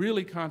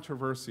really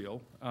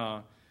controversial.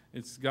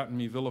 It's gotten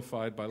me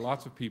vilified by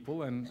lots of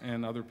people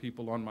and other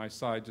people on my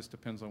side, just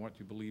depends on what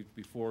you believed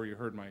before you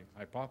heard my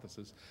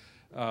hypothesis.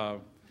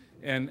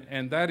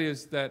 And that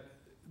is that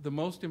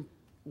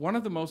one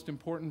of the most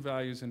important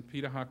values in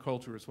Piraha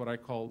culture is what I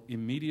call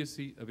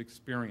immediacy of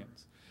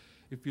experience.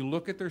 If you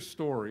look at their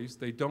stories,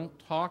 they don't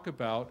talk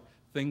about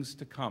things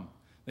to come.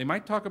 They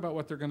might talk about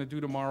what they're going to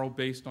do tomorrow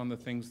based on the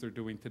things they're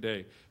doing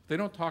today. They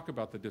don't talk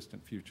about the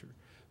distant future.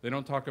 They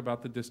don't talk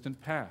about the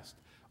distant past.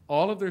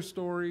 All of their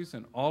stories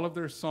and all of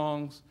their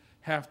songs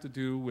have to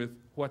do with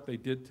what they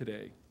did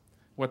today,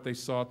 what they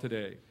saw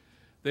today.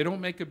 They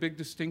don't make a big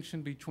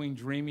distinction between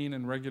dreaming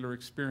and regular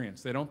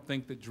experience. They don't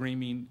think that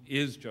dreaming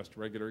is just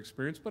regular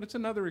experience, but it's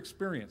another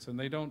experience, and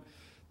they don't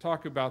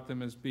talk about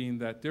them as being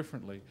that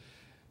differently.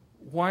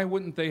 Why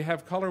wouldn't they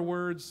have color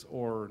words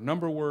or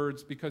number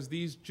words? Because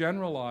these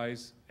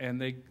generalize and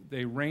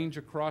they range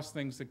across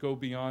things that go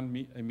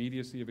beyond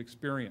immediacy of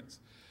experience.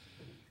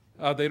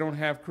 They don't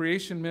have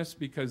creation myths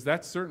because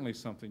that's certainly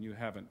something you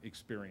haven't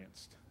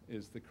experienced,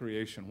 is the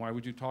creation. Why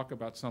would you talk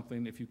about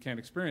something if you can't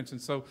experience?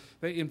 And so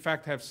they, in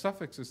fact, have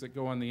suffixes that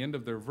go on the end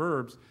of their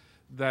verbs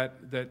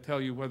that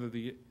tell you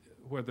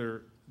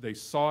whether they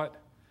saw it,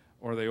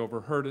 or they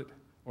overheard it,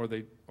 or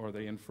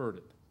they inferred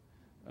it.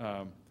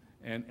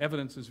 And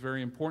evidence is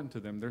very important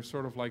to them. They're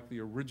sort of like the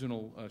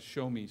original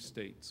show-me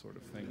state sort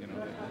of thing, you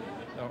know,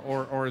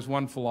 or as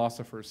one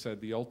philosopher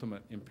said, the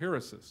ultimate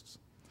empiricists.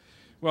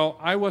 Well,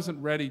 I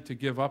wasn't ready to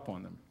give up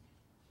on them.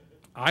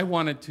 I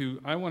wanted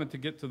to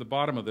get to the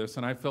bottom of this,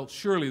 and I felt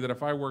surely that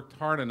if I worked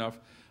hard enough,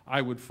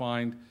 I would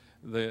find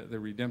the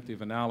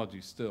redemptive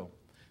analogy still.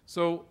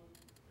 So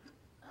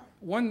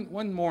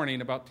one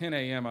morning, about 10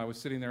 a.m., I was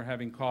sitting there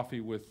having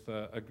coffee with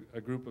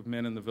a group of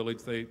men in the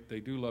village.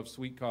 They do love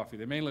sweet coffee.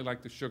 They mainly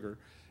like the sugar,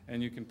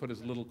 and you can put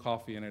as little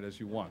coffee in it as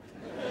you want.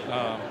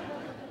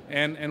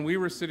 And we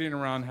were sitting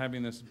around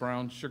having this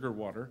brown sugar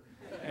water.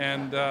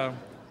 And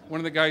one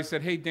of the guys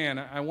said, "Hey, Dan,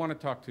 I want to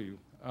talk to you.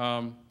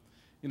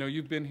 You know,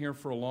 you've been here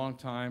for a long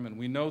time, and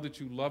we know that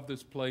you love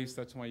this place.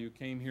 That's why you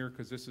came here,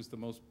 because this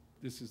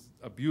is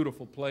a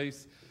beautiful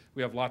place.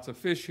 We have lots of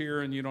fish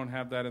here, and you don't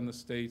have that in the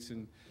States."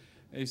 And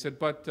he said,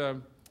 "But,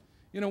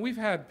 you know, we've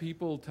had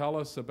people tell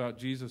us about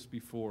Jesus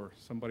before.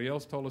 Somebody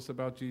else told us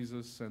about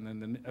Jesus, and then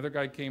the other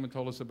guy came and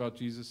told us about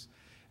Jesus,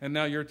 and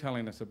now you're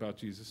telling us about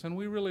Jesus. And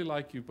we really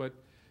like you, but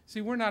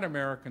see, we're not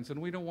Americans,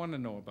 and we don't want to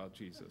know about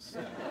Jesus.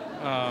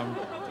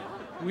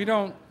 We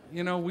don't,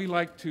 you know, we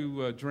like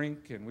to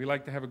drink, and we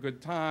like to have a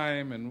good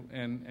time,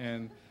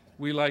 and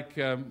we like,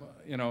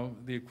 you know,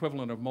 the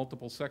equivalent of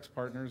multiple sex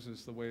partners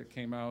is the way it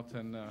came out,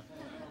 and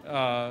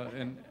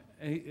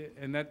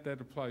that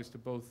applies to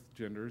both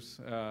genders.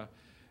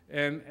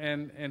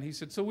 And he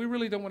said, so we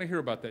really don't want to hear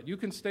about that. You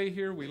can stay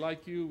here. We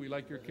like you. We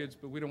like your kids,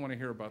 but we don't want to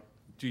hear about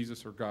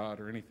Jesus or God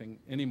or anything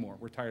anymore.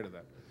 We're tired of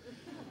that."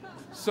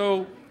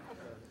 So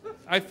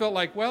I felt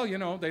like, well, you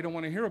know, they don't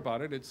want to hear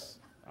about it.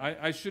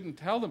 I shouldn't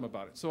tell them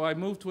about it. So I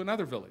moved to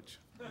another village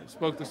that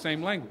spoke the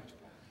same language.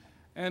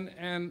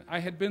 And I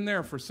had been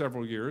there for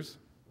several years,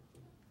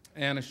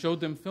 and I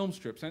showed them film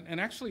strips. And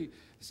actually,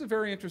 this is a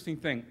very interesting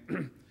thing.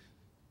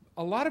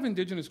 A lot of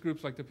indigenous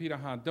groups like the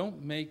Piraha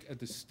don't make a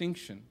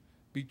distinction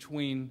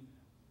between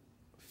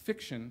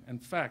fiction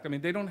and fact. I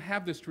mean, they don't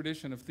have this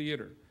tradition of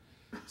theater.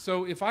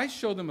 So if I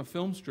show them a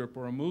film strip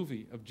or a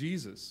movie of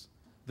Jesus,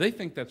 they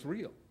think that's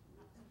real.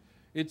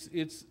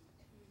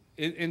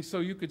 And so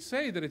you could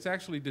say that it's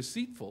actually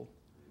deceitful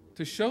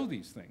to show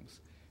these things,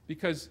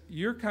 because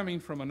you're coming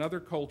from another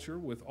culture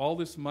with all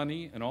this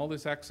money and all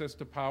this access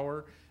to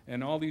power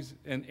and all these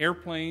and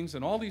airplanes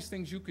and all these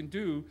things you can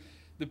do.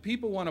 The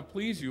people want to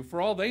please you. For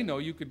all they know,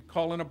 you could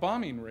call in a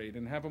bombing raid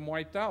and have them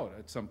wiped out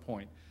at some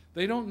point.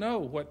 They don't know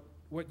what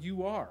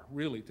you are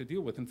really to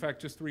deal with. In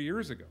fact, just 3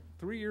 years ago,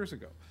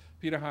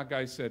 Piraha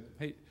guy said,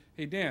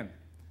 hey Dan,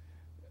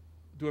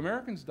 do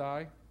Americans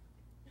die?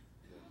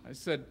 I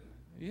said,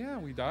 yeah,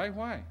 we die.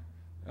 Why?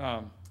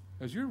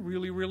 Because you're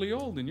really, really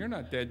old and you're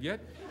not dead yet.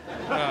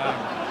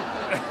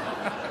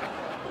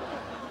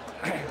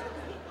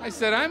 I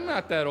said, I'm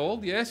not that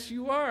old. Yes,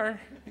 you are.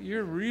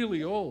 You're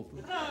really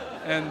old.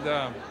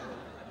 And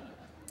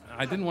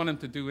I didn't want him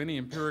to do any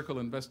empirical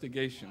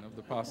investigation of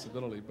the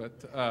possibility. But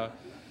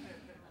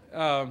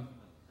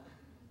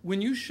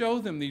when you show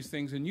them these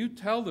things and you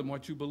tell them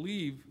what you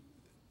believe,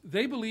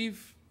 they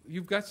believe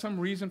you've got some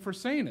reason for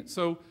saying it.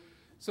 So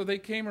they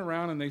came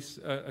around, and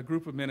a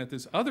group of men at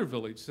this other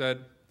village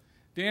said,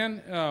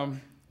 Dan,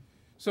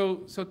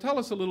 so tell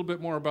us a little bit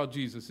more about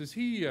Jesus. Is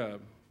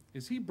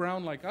he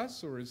brown like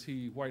us, or is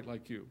he white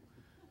like you?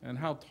 And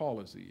how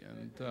tall is he?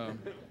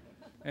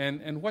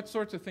 And what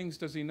sorts of things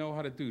does he know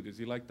how to do? Does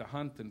he like to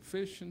hunt and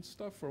fish and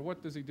stuff, or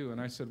what does he do?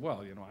 And I said,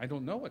 well, you know, I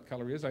don't know what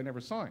color he is. I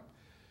never saw him.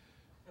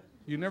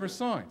 You never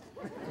saw him?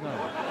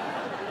 No.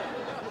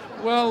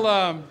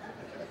 Well,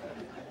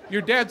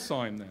 your dad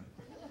saw him then,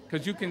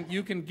 because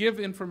you can give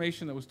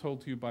information that was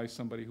told to you by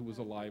somebody who was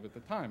alive at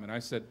the time. And I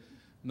said,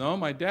 no,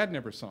 my dad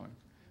never saw him.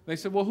 They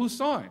said, well, who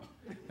saw him?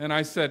 And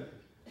I said,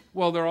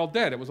 well, they're all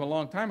dead. It was a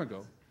long time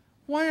ago.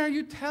 Why are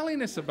you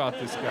telling us about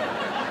this guy?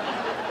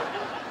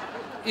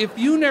 If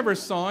you never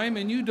saw him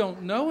and you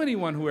don't know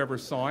anyone who ever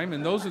saw him,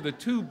 and those are the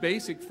two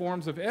basic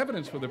forms of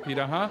evidence for the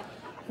Piraha,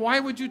 why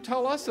would you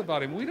tell us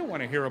about him? We don't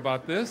want to hear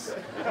about this.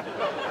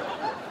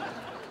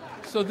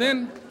 So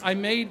then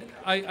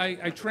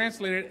I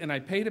translated it, and I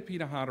paid a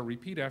Piraha to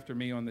repeat after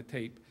me on the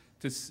tape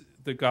to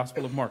the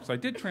Gospel of Mark. So I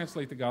did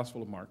translate the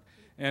Gospel of Mark.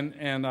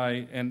 And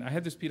I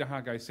had this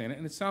Piraha guy saying it,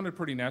 and it sounded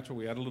pretty natural.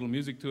 We had a little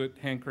music to it,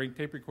 hand crank,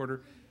 tape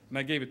recorder, and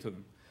I gave it to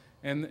them.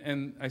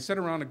 And I sat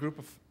around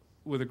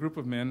with a group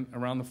of men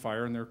around the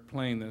fire, and they're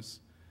playing this,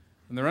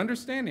 and they're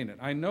understanding it.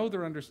 I know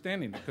they're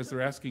understanding it because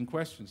they're asking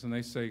questions, and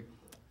they say,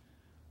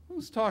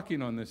 who's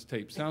talking on this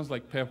tape? Sounds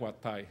like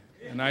Pehuatai.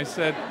 And I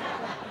said,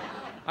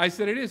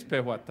 it is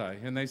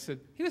Pehuatai. And they said,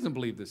 he doesn't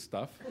believe this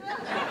stuff.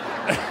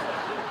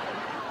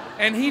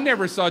 And he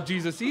never saw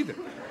Jesus either.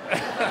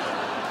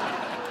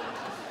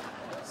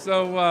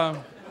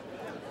 So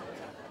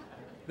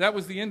that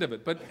was the end of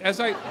it. But as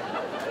I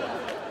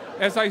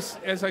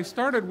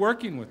started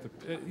working with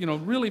it,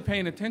 really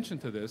paying attention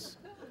to this,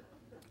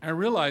 I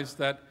realized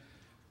that,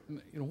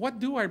 what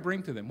do I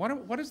bring to them?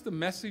 What is the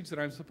message that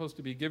I'm supposed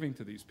to be giving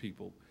to these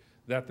people?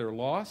 That they're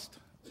lost?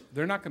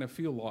 They're not going to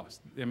feel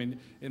lost. I mean,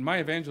 in my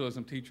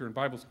evangelism teacher in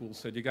Bible school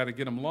said you got to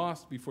get them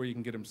lost before you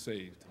can get them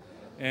saved.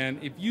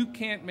 And if you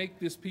can't make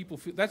this people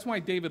feel, that's why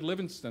David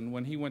Livingstone,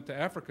 when he went to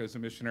Africa as a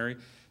missionary,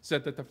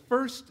 said that the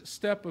first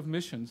step of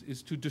missions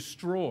is to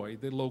destroy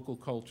the local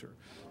culture.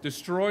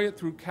 Destroy it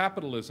through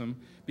capitalism,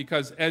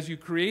 because as you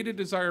create a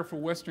desire for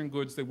Western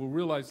goods, they will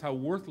realize how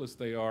worthless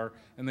they are,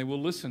 and they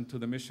will listen to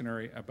the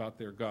missionary about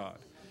their God.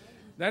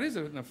 That is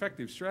an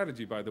effective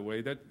strategy, by the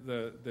way. That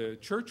the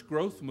church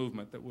growth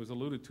movement that was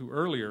alluded to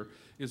earlier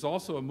is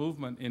also a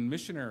movement in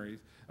missionaries,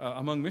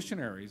 among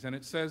missionaries, and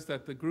it says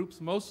that the groups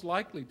most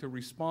likely to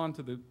respond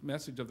to the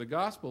message of the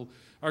gospel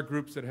are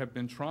groups that have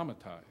been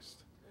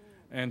traumatized.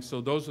 And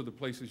so those are the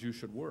places you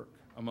should work,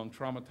 among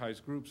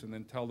traumatized groups, and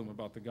then tell them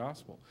about the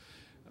gospel.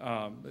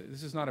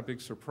 This is not a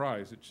big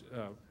surprise.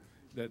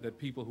 That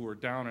people who are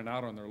down and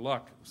out on their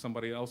luck,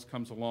 somebody else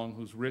comes along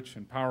who's rich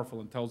and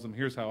powerful and tells them,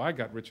 here's how I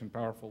got rich and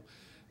powerful,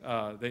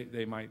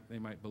 they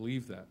might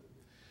believe that.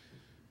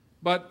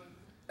 But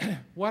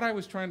what I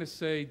was trying to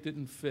say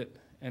didn't fit,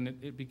 and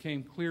it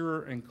became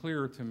clearer and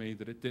clearer to me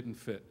that it didn't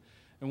fit.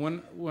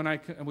 And when I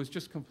was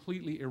just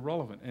completely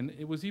irrelevant, and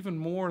it was even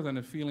more than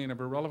a feeling of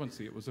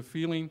irrelevancy, it was a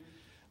feeling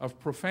of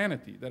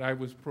profanity, that I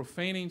was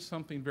profaning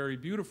something very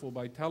beautiful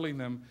by telling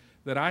them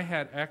that I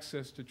had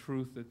access to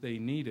truth that they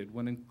needed,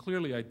 when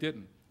clearly I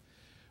didn't.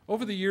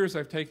 Over the years,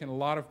 I've taken a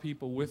lot of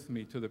people with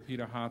me to the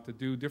Piraha to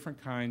do different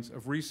kinds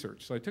of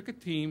research. So I took a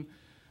team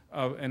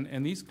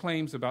and these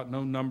claims about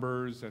no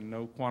numbers and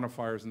no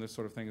quantifiers and this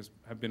sort of thing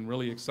have been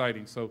really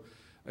exciting. So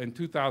in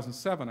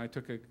 2007, I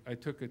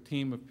took a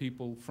team of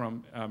people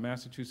from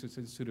Massachusetts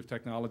Institute of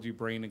Technology,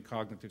 Brain and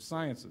Cognitive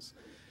Sciences.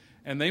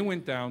 And they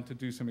went down to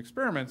do some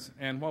experiments,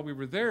 and while we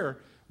were there,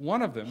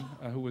 one of them,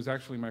 who was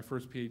actually my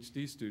first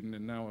PhD student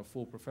and now a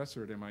full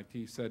professor at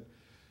MIT, said,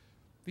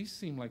 "These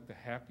seem like the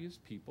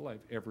happiest people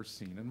I've ever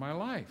seen in my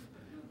life."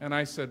 And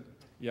I said,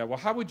 "Yeah, well,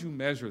 how would you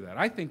measure that?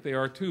 I think they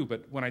are too,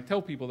 but when I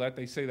tell people that,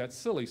 they say that's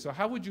silly. So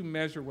how would you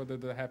measure whether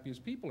they're the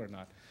happiest people or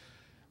not?"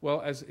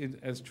 Well,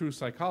 as true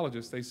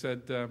psychologists, they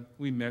said,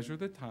 we measure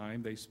the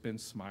time they spend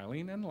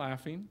smiling and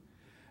laughing,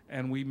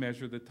 and we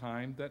measure the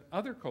time that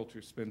other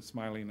cultures spend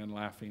smiling and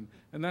laughing,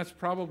 and that's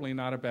probably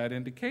not a bad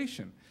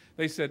indication.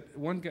 They said,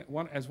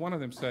 as one of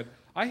them said,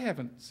 I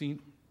haven't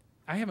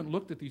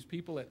looked at these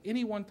people at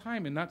any one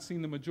time and not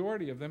seen the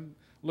majority of them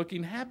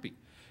looking happy.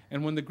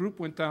 And when the group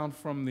went down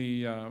from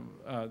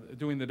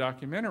doing the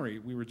documentary,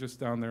 we were just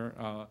down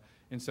there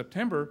in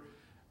September,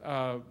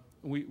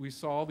 we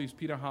saw all these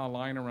Piraha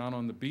lying around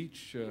on the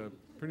beach,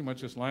 pretty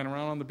much just lying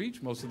around on the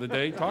beach most of the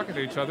day, talking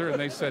to each other, and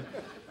they said,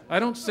 "I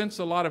don't sense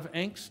a lot of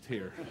angst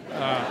here."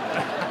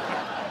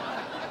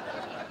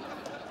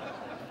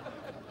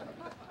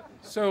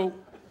 So,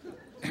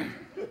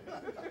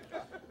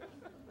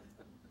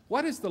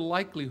 what is the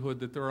likelihood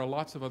that there are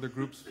lots of other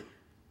groups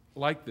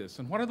like this?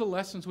 And what are the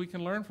lessons we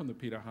can learn from the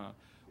Piraha?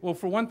 Well,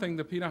 for one thing,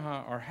 the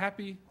Piraha are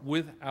happy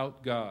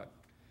without God.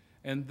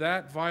 And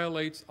that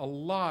violates a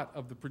lot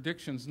of the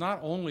predictions, not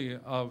only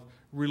of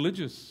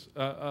religious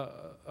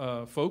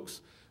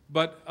folks,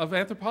 but of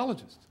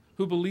anthropologists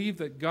who believe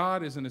that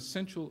God is an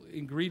essential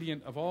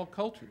ingredient of all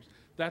cultures.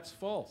 That's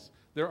false.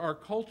 There are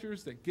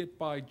cultures that get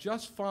by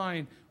just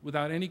fine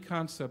without any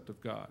concept of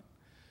God.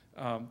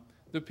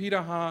 The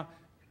Piraha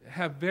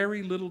have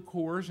very little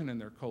coercion in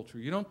their culture.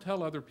 You don't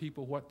tell other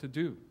people what to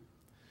do.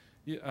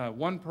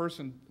 One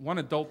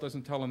adult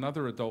doesn't tell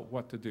another adult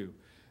what to do.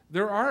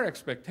 There are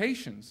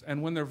expectations,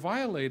 and when they're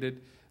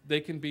violated,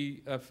 they can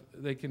be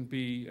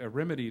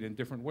remedied in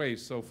different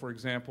ways. So, for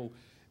example,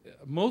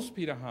 most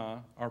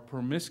Piraha are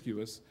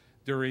promiscuous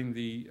during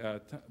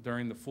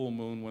the full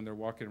moon when they're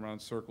walking around in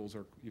circles,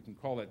 or you can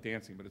call that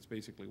dancing, but it's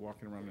basically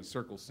walking around in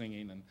circles,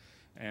 singing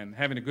and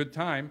having a good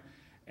time.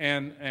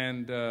 And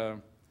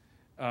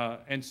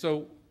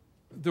so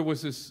there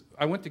was this.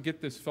 I went to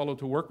get this fellow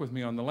to work with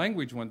me on the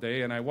language one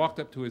day, and I walked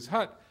up to his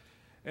hut.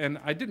 And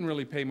I didn't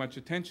really pay much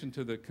attention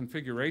to the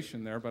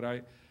configuration there, but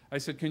I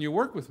said, "Can you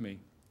work with me?"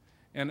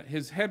 And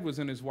his head was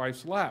in his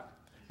wife's lap.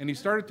 And he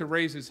started to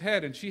raise his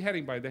head, and she had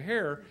him by the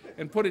hair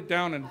and put it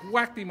down and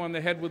whacked him on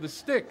the head with a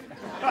stick.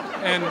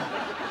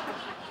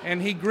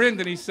 And he grinned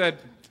and he said,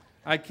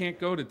 "I can't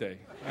go today.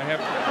 I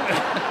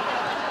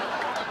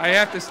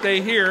have to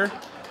stay here."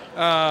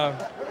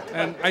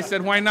 And I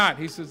said, "Why not?"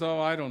 He says, "Oh,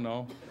 I don't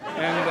know."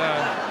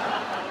 And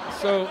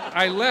so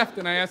I left,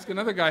 and I asked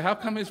another guy, "How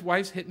come his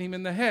wife's hitting him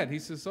in the head?" He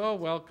says, "Oh,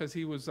 well, because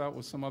he was out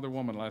with some other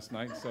woman last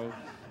night, so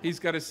he's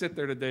got to sit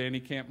there today, and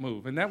he can't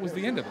move." And that was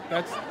the end of it.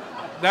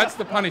 That's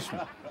the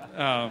punishment.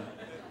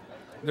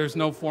 There's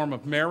no form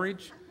of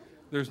marriage.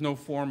 There's no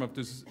form of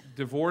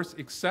divorce,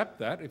 except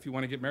that if you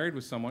want to get married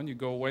with someone, you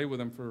go away with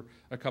them for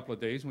a couple of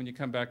days. When you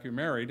come back, you're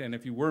married. And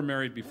if you were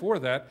married before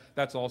that,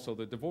 that's also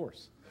the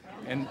divorce.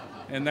 And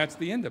that's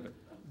the end of it.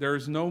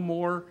 There's no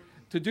more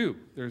to do.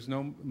 There's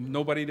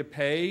nobody to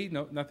pay,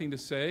 nothing to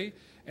say.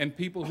 And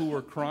people who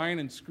were crying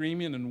and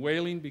screaming and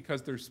wailing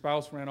because their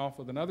spouse ran off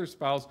with another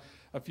spouse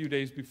a few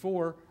days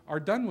before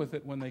are done with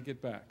it when they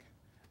get back.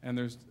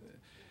 And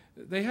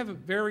they have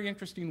very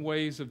interesting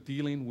ways of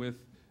dealing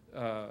with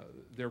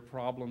their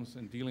problems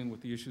and dealing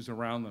with the issues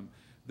around them.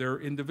 They're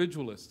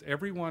individualists.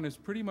 Everyone is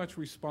pretty much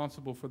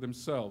responsible for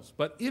themselves.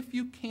 But if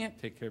you can't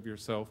take care of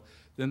yourself,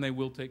 then they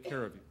will take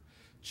care of you.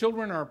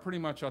 Children are pretty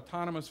much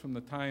autonomous from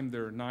the time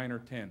they're 9 or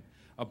 10.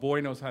 A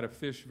boy knows how to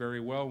fish very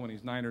well when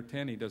he's 9 or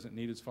 10. He doesn't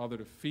need his father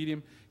to feed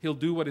him. He'll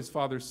do what his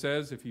father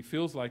says if he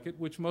feels like it,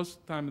 which most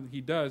of the time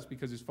he does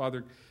because his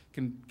father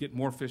can get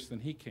more fish than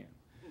he can.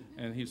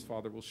 and his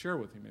father will share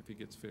with him if he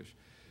gets fish.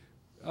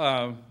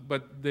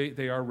 But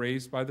they are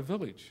raised by the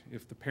village.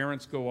 If the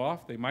parents go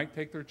off, they might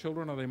take their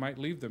children or they might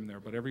leave them there,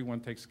 but everyone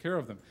takes care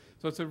of them.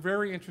 So it's a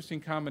very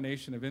interesting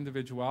combination of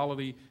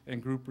individuality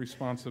and group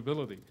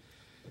responsibility.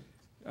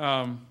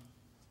 Are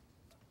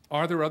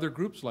there other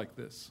groups like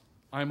this?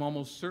 I'm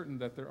almost certain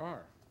that there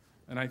are.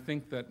 And I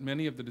think that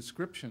many of the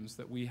descriptions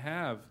that we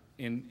have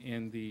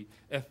in the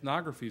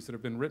ethnographies that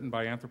have been written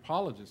by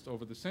anthropologists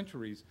over the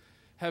centuries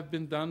have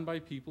been done by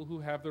people who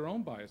have their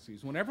own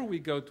biases. Whenever we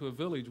go to a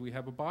village, we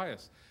have a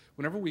bias.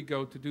 Whenever we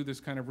go to do this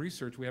kind of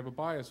research, we have a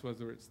bias,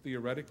 whether it's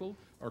theoretical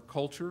or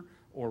culture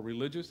or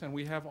religious, and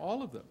we have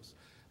all of those.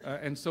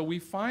 And so we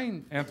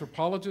find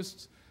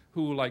anthropologists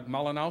who, like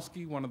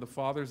Malinowski, one of the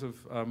fathers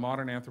of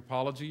modern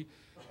anthropology,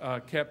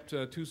 kept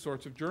two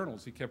sorts of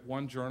journals. He kept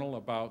one journal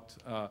about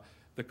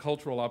the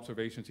cultural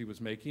observations he was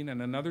making,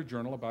 and another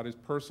journal about his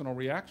personal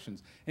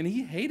reactions. And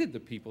he hated the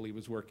people he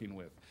was working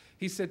with.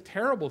 He said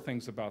terrible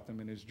things about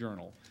them in his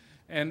journal.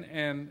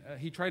 And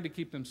he tried to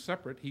keep them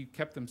separate. He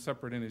kept them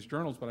separate in his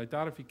journals, but I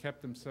doubt if he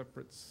kept them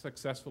separate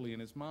successfully in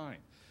his mind.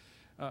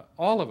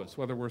 All of us,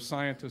 whether we're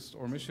scientists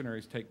or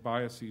missionaries, take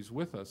biases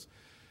with us.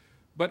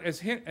 But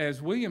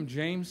as William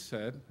James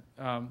said,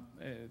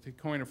 to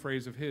coin a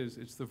phrase of his,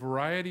 it's the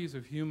varieties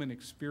of human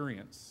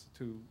experience,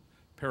 to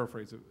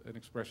paraphrase an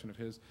expression of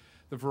his,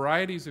 the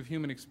varieties of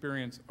human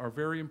experience are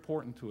very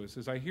important to us.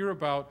 As I hear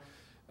about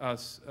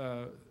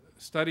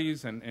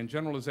studies and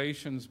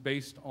generalizations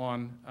based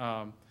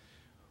on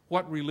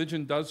what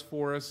religion does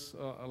for us,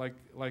 like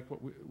what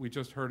we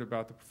just heard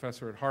about the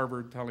professor at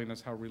Harvard telling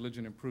us how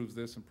religion improves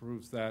this,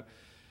 improves that,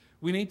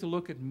 we need to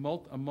look at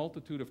a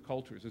multitude of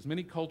cultures, as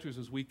many cultures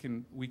as we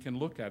can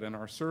look at in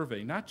our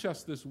survey, not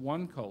just this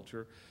one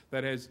culture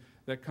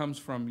that comes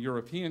from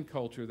European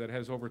culture that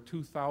has over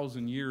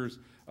 2,000 years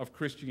of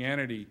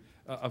Christianity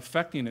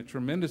affecting it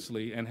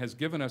tremendously and has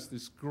given us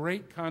this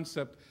great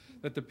concept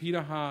that the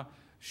Piraha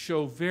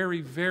show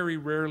very, very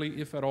rarely,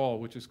 if at all,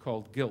 which is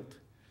called guilt.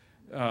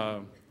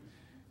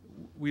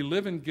 We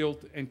live in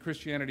guilt, and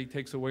Christianity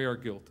takes away our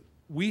guilt.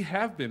 We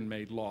have been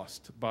made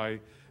lost by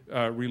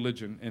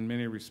religion in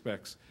many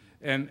respects,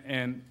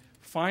 and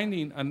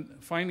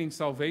finding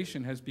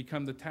salvation has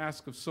become the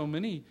task of so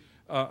many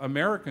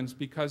Americans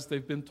because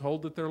they've been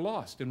told that they're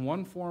lost in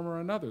one form or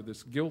another.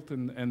 This guilt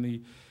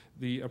and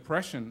the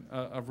oppression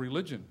of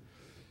religion.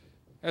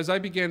 As I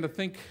began to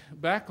think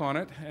back on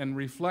it and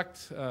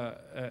reflect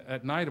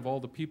at night of all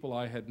the people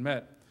I had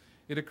met,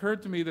 it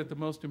occurred to me that the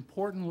most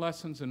important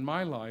lessons in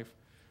my life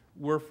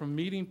were from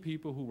meeting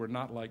people who were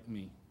not like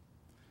me,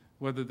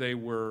 whether they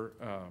were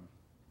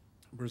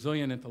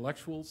Brazilian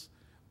intellectuals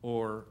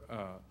or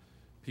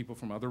people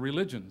from other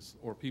religions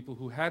or people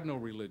who had no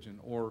religion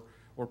or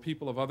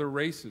people of other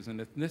races and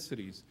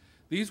ethnicities.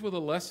 These were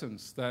the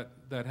lessons that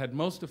had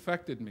most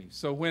affected me.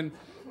 So when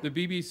the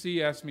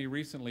BBC asked me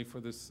recently for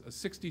this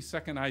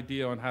 60-second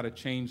idea on how to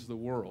change the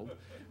world,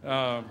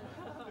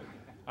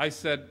 I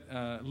said,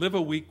 live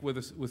a week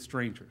with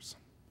strangers.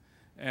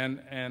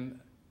 And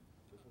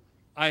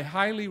I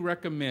highly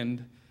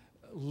recommend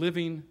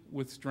living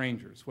with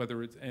strangers,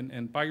 whether it's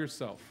and by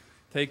yourself.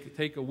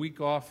 Take a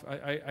week off.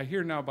 I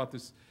hear now about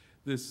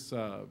this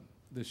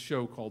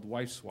show called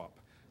Wife Swap,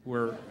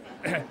 where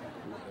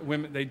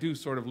women, they do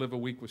sort of live a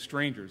week with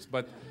strangers.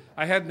 But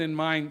I had in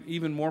mind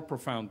even more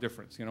profound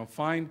difference. You know,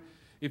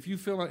 if you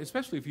feel,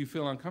 especially if you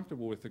feel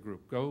uncomfortable with the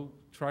group, go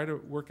try to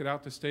work it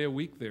out to stay a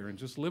week there and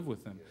just live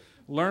with them.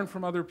 Learn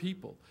from other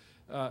people,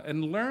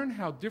 and learn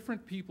how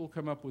different people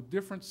come up with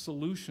different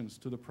solutions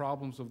to the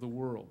problems of the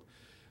world.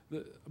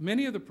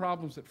 Many of the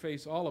problems that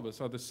face all of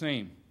us are the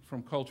same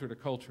from culture to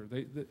culture.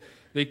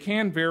 They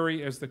can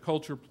vary as the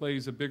culture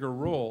plays a bigger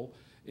role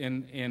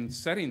in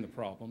setting the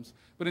problems.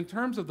 But in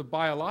terms of the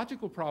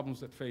biological problems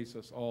that face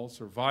us all,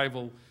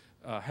 survival,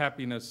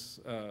 happiness,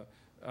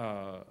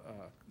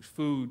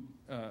 food,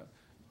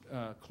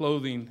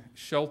 clothing,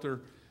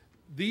 shelter,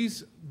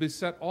 these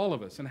beset all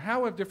of us. And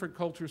how have different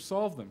cultures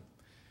solved them?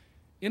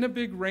 In a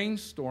big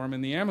rainstorm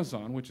in the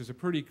Amazon, which is a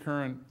pretty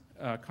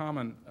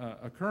common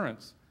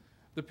occurrence,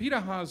 the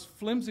Piraha's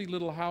flimsy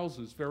little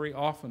houses very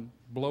often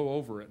blow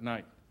over at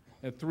night,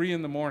 at 3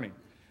 in the morning,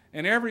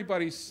 and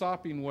everybody's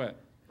sopping wet.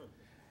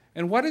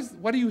 And what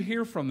do you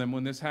hear from them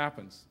when this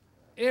happens?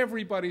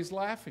 Everybody's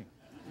laughing.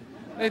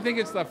 They think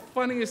it's the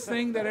funniest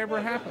thing that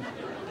ever happened.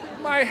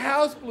 My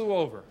house blew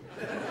over.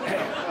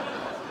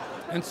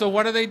 And so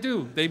what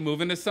do? They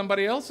move into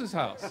somebody else's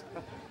house.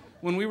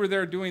 When we were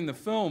there doing the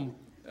film,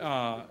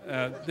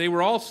 they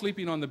were all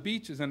sleeping on the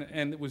beaches,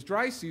 and it was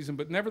dry season,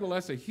 but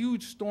nevertheless a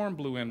huge storm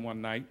blew in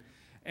one night,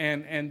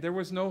 and there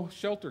was no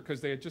shelter because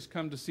they had just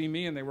come to see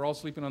me, and they were all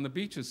sleeping on the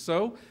beaches.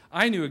 So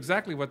I knew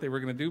exactly what they were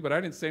going to do, but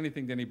I didn't say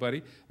anything to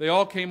anybody. They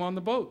all came on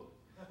the boat.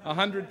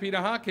 100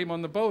 Piraha came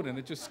on the boat, and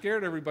it just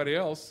scared everybody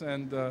else,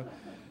 and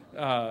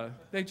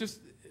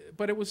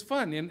but it was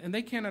fun, and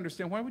they can't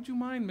understand, why would you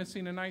mind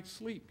missing a night's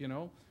sleep, you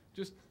know?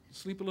 Just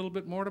sleep a little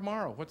bit more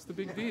tomorrow. What's the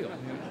big deal?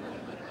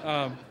 You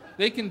know?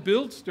 They can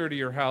build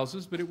sturdier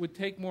houses, but it would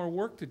take more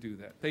work to do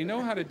that. They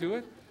know how to do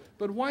it,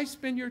 But why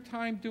spend your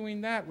time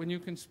doing that when you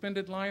can spend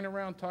it lying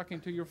around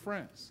talking to your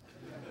friends?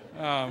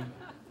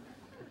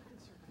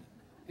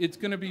 It's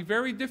going to be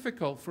very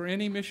difficult for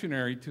any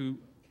missionary to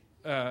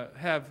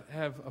have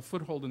a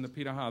foothold in the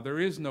Piraha. There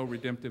is no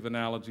redemptive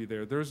analogy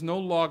there. There's no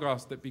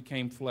Logos that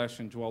became flesh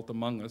and dwelt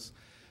among us.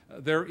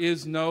 There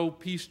is no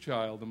peace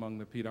child among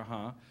the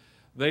Piraha.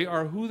 They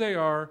are who they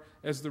are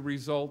as the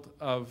result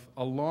of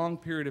a long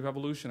period of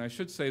evolution. I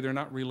should say they're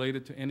not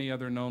related to any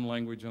other known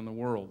language in the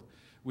world.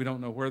 We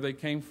don't know where they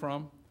came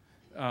from.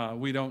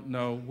 We don't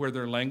know where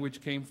their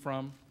language came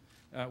from.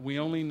 We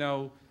only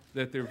know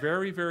that they're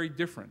very, very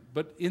different.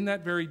 But in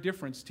that very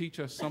difference teach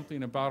us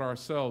something about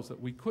ourselves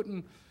that we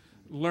couldn't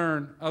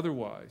learn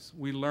otherwise.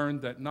 We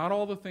learned that not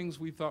all the things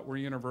we thought were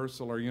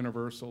universal are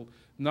universal.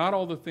 Not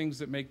all the things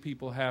that make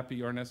people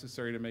happy are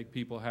necessary to make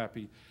people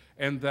happy.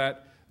 And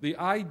that the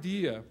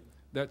idea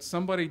that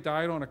somebody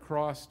died on a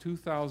cross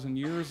 2,000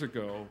 years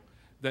ago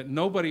that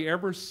nobody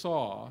ever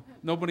saw,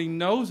 nobody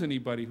knows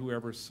anybody who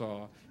ever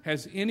saw,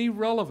 has any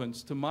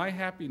relevance to my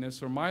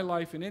happiness or my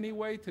life in any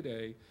way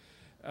today,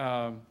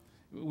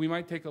 we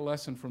might take a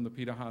lesson from the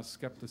Piraha's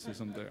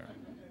skepticism there.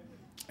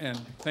 And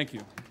thank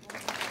you.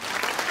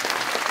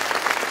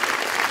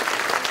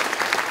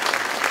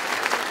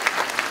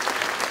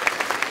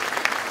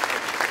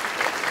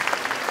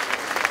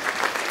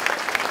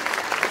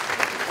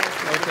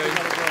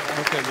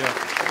 Okay,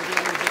 yeah.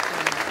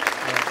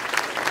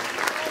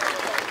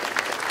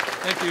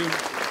 Thank you.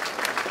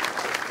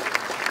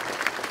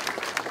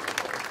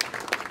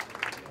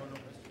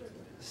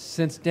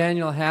 Since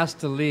Daniel has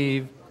to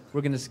leave,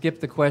 we're going to skip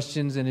the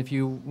questions, and if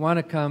you want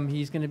to come,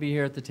 he's going to be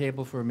here at the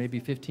table for maybe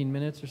 15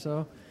 minutes or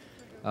so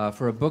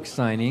for a book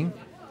signing.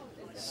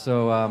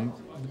 So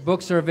the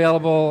books are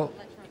available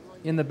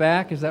in the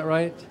back, is that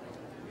right?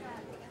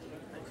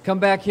 Come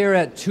back here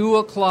at 2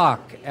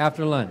 o'clock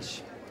after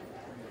lunch.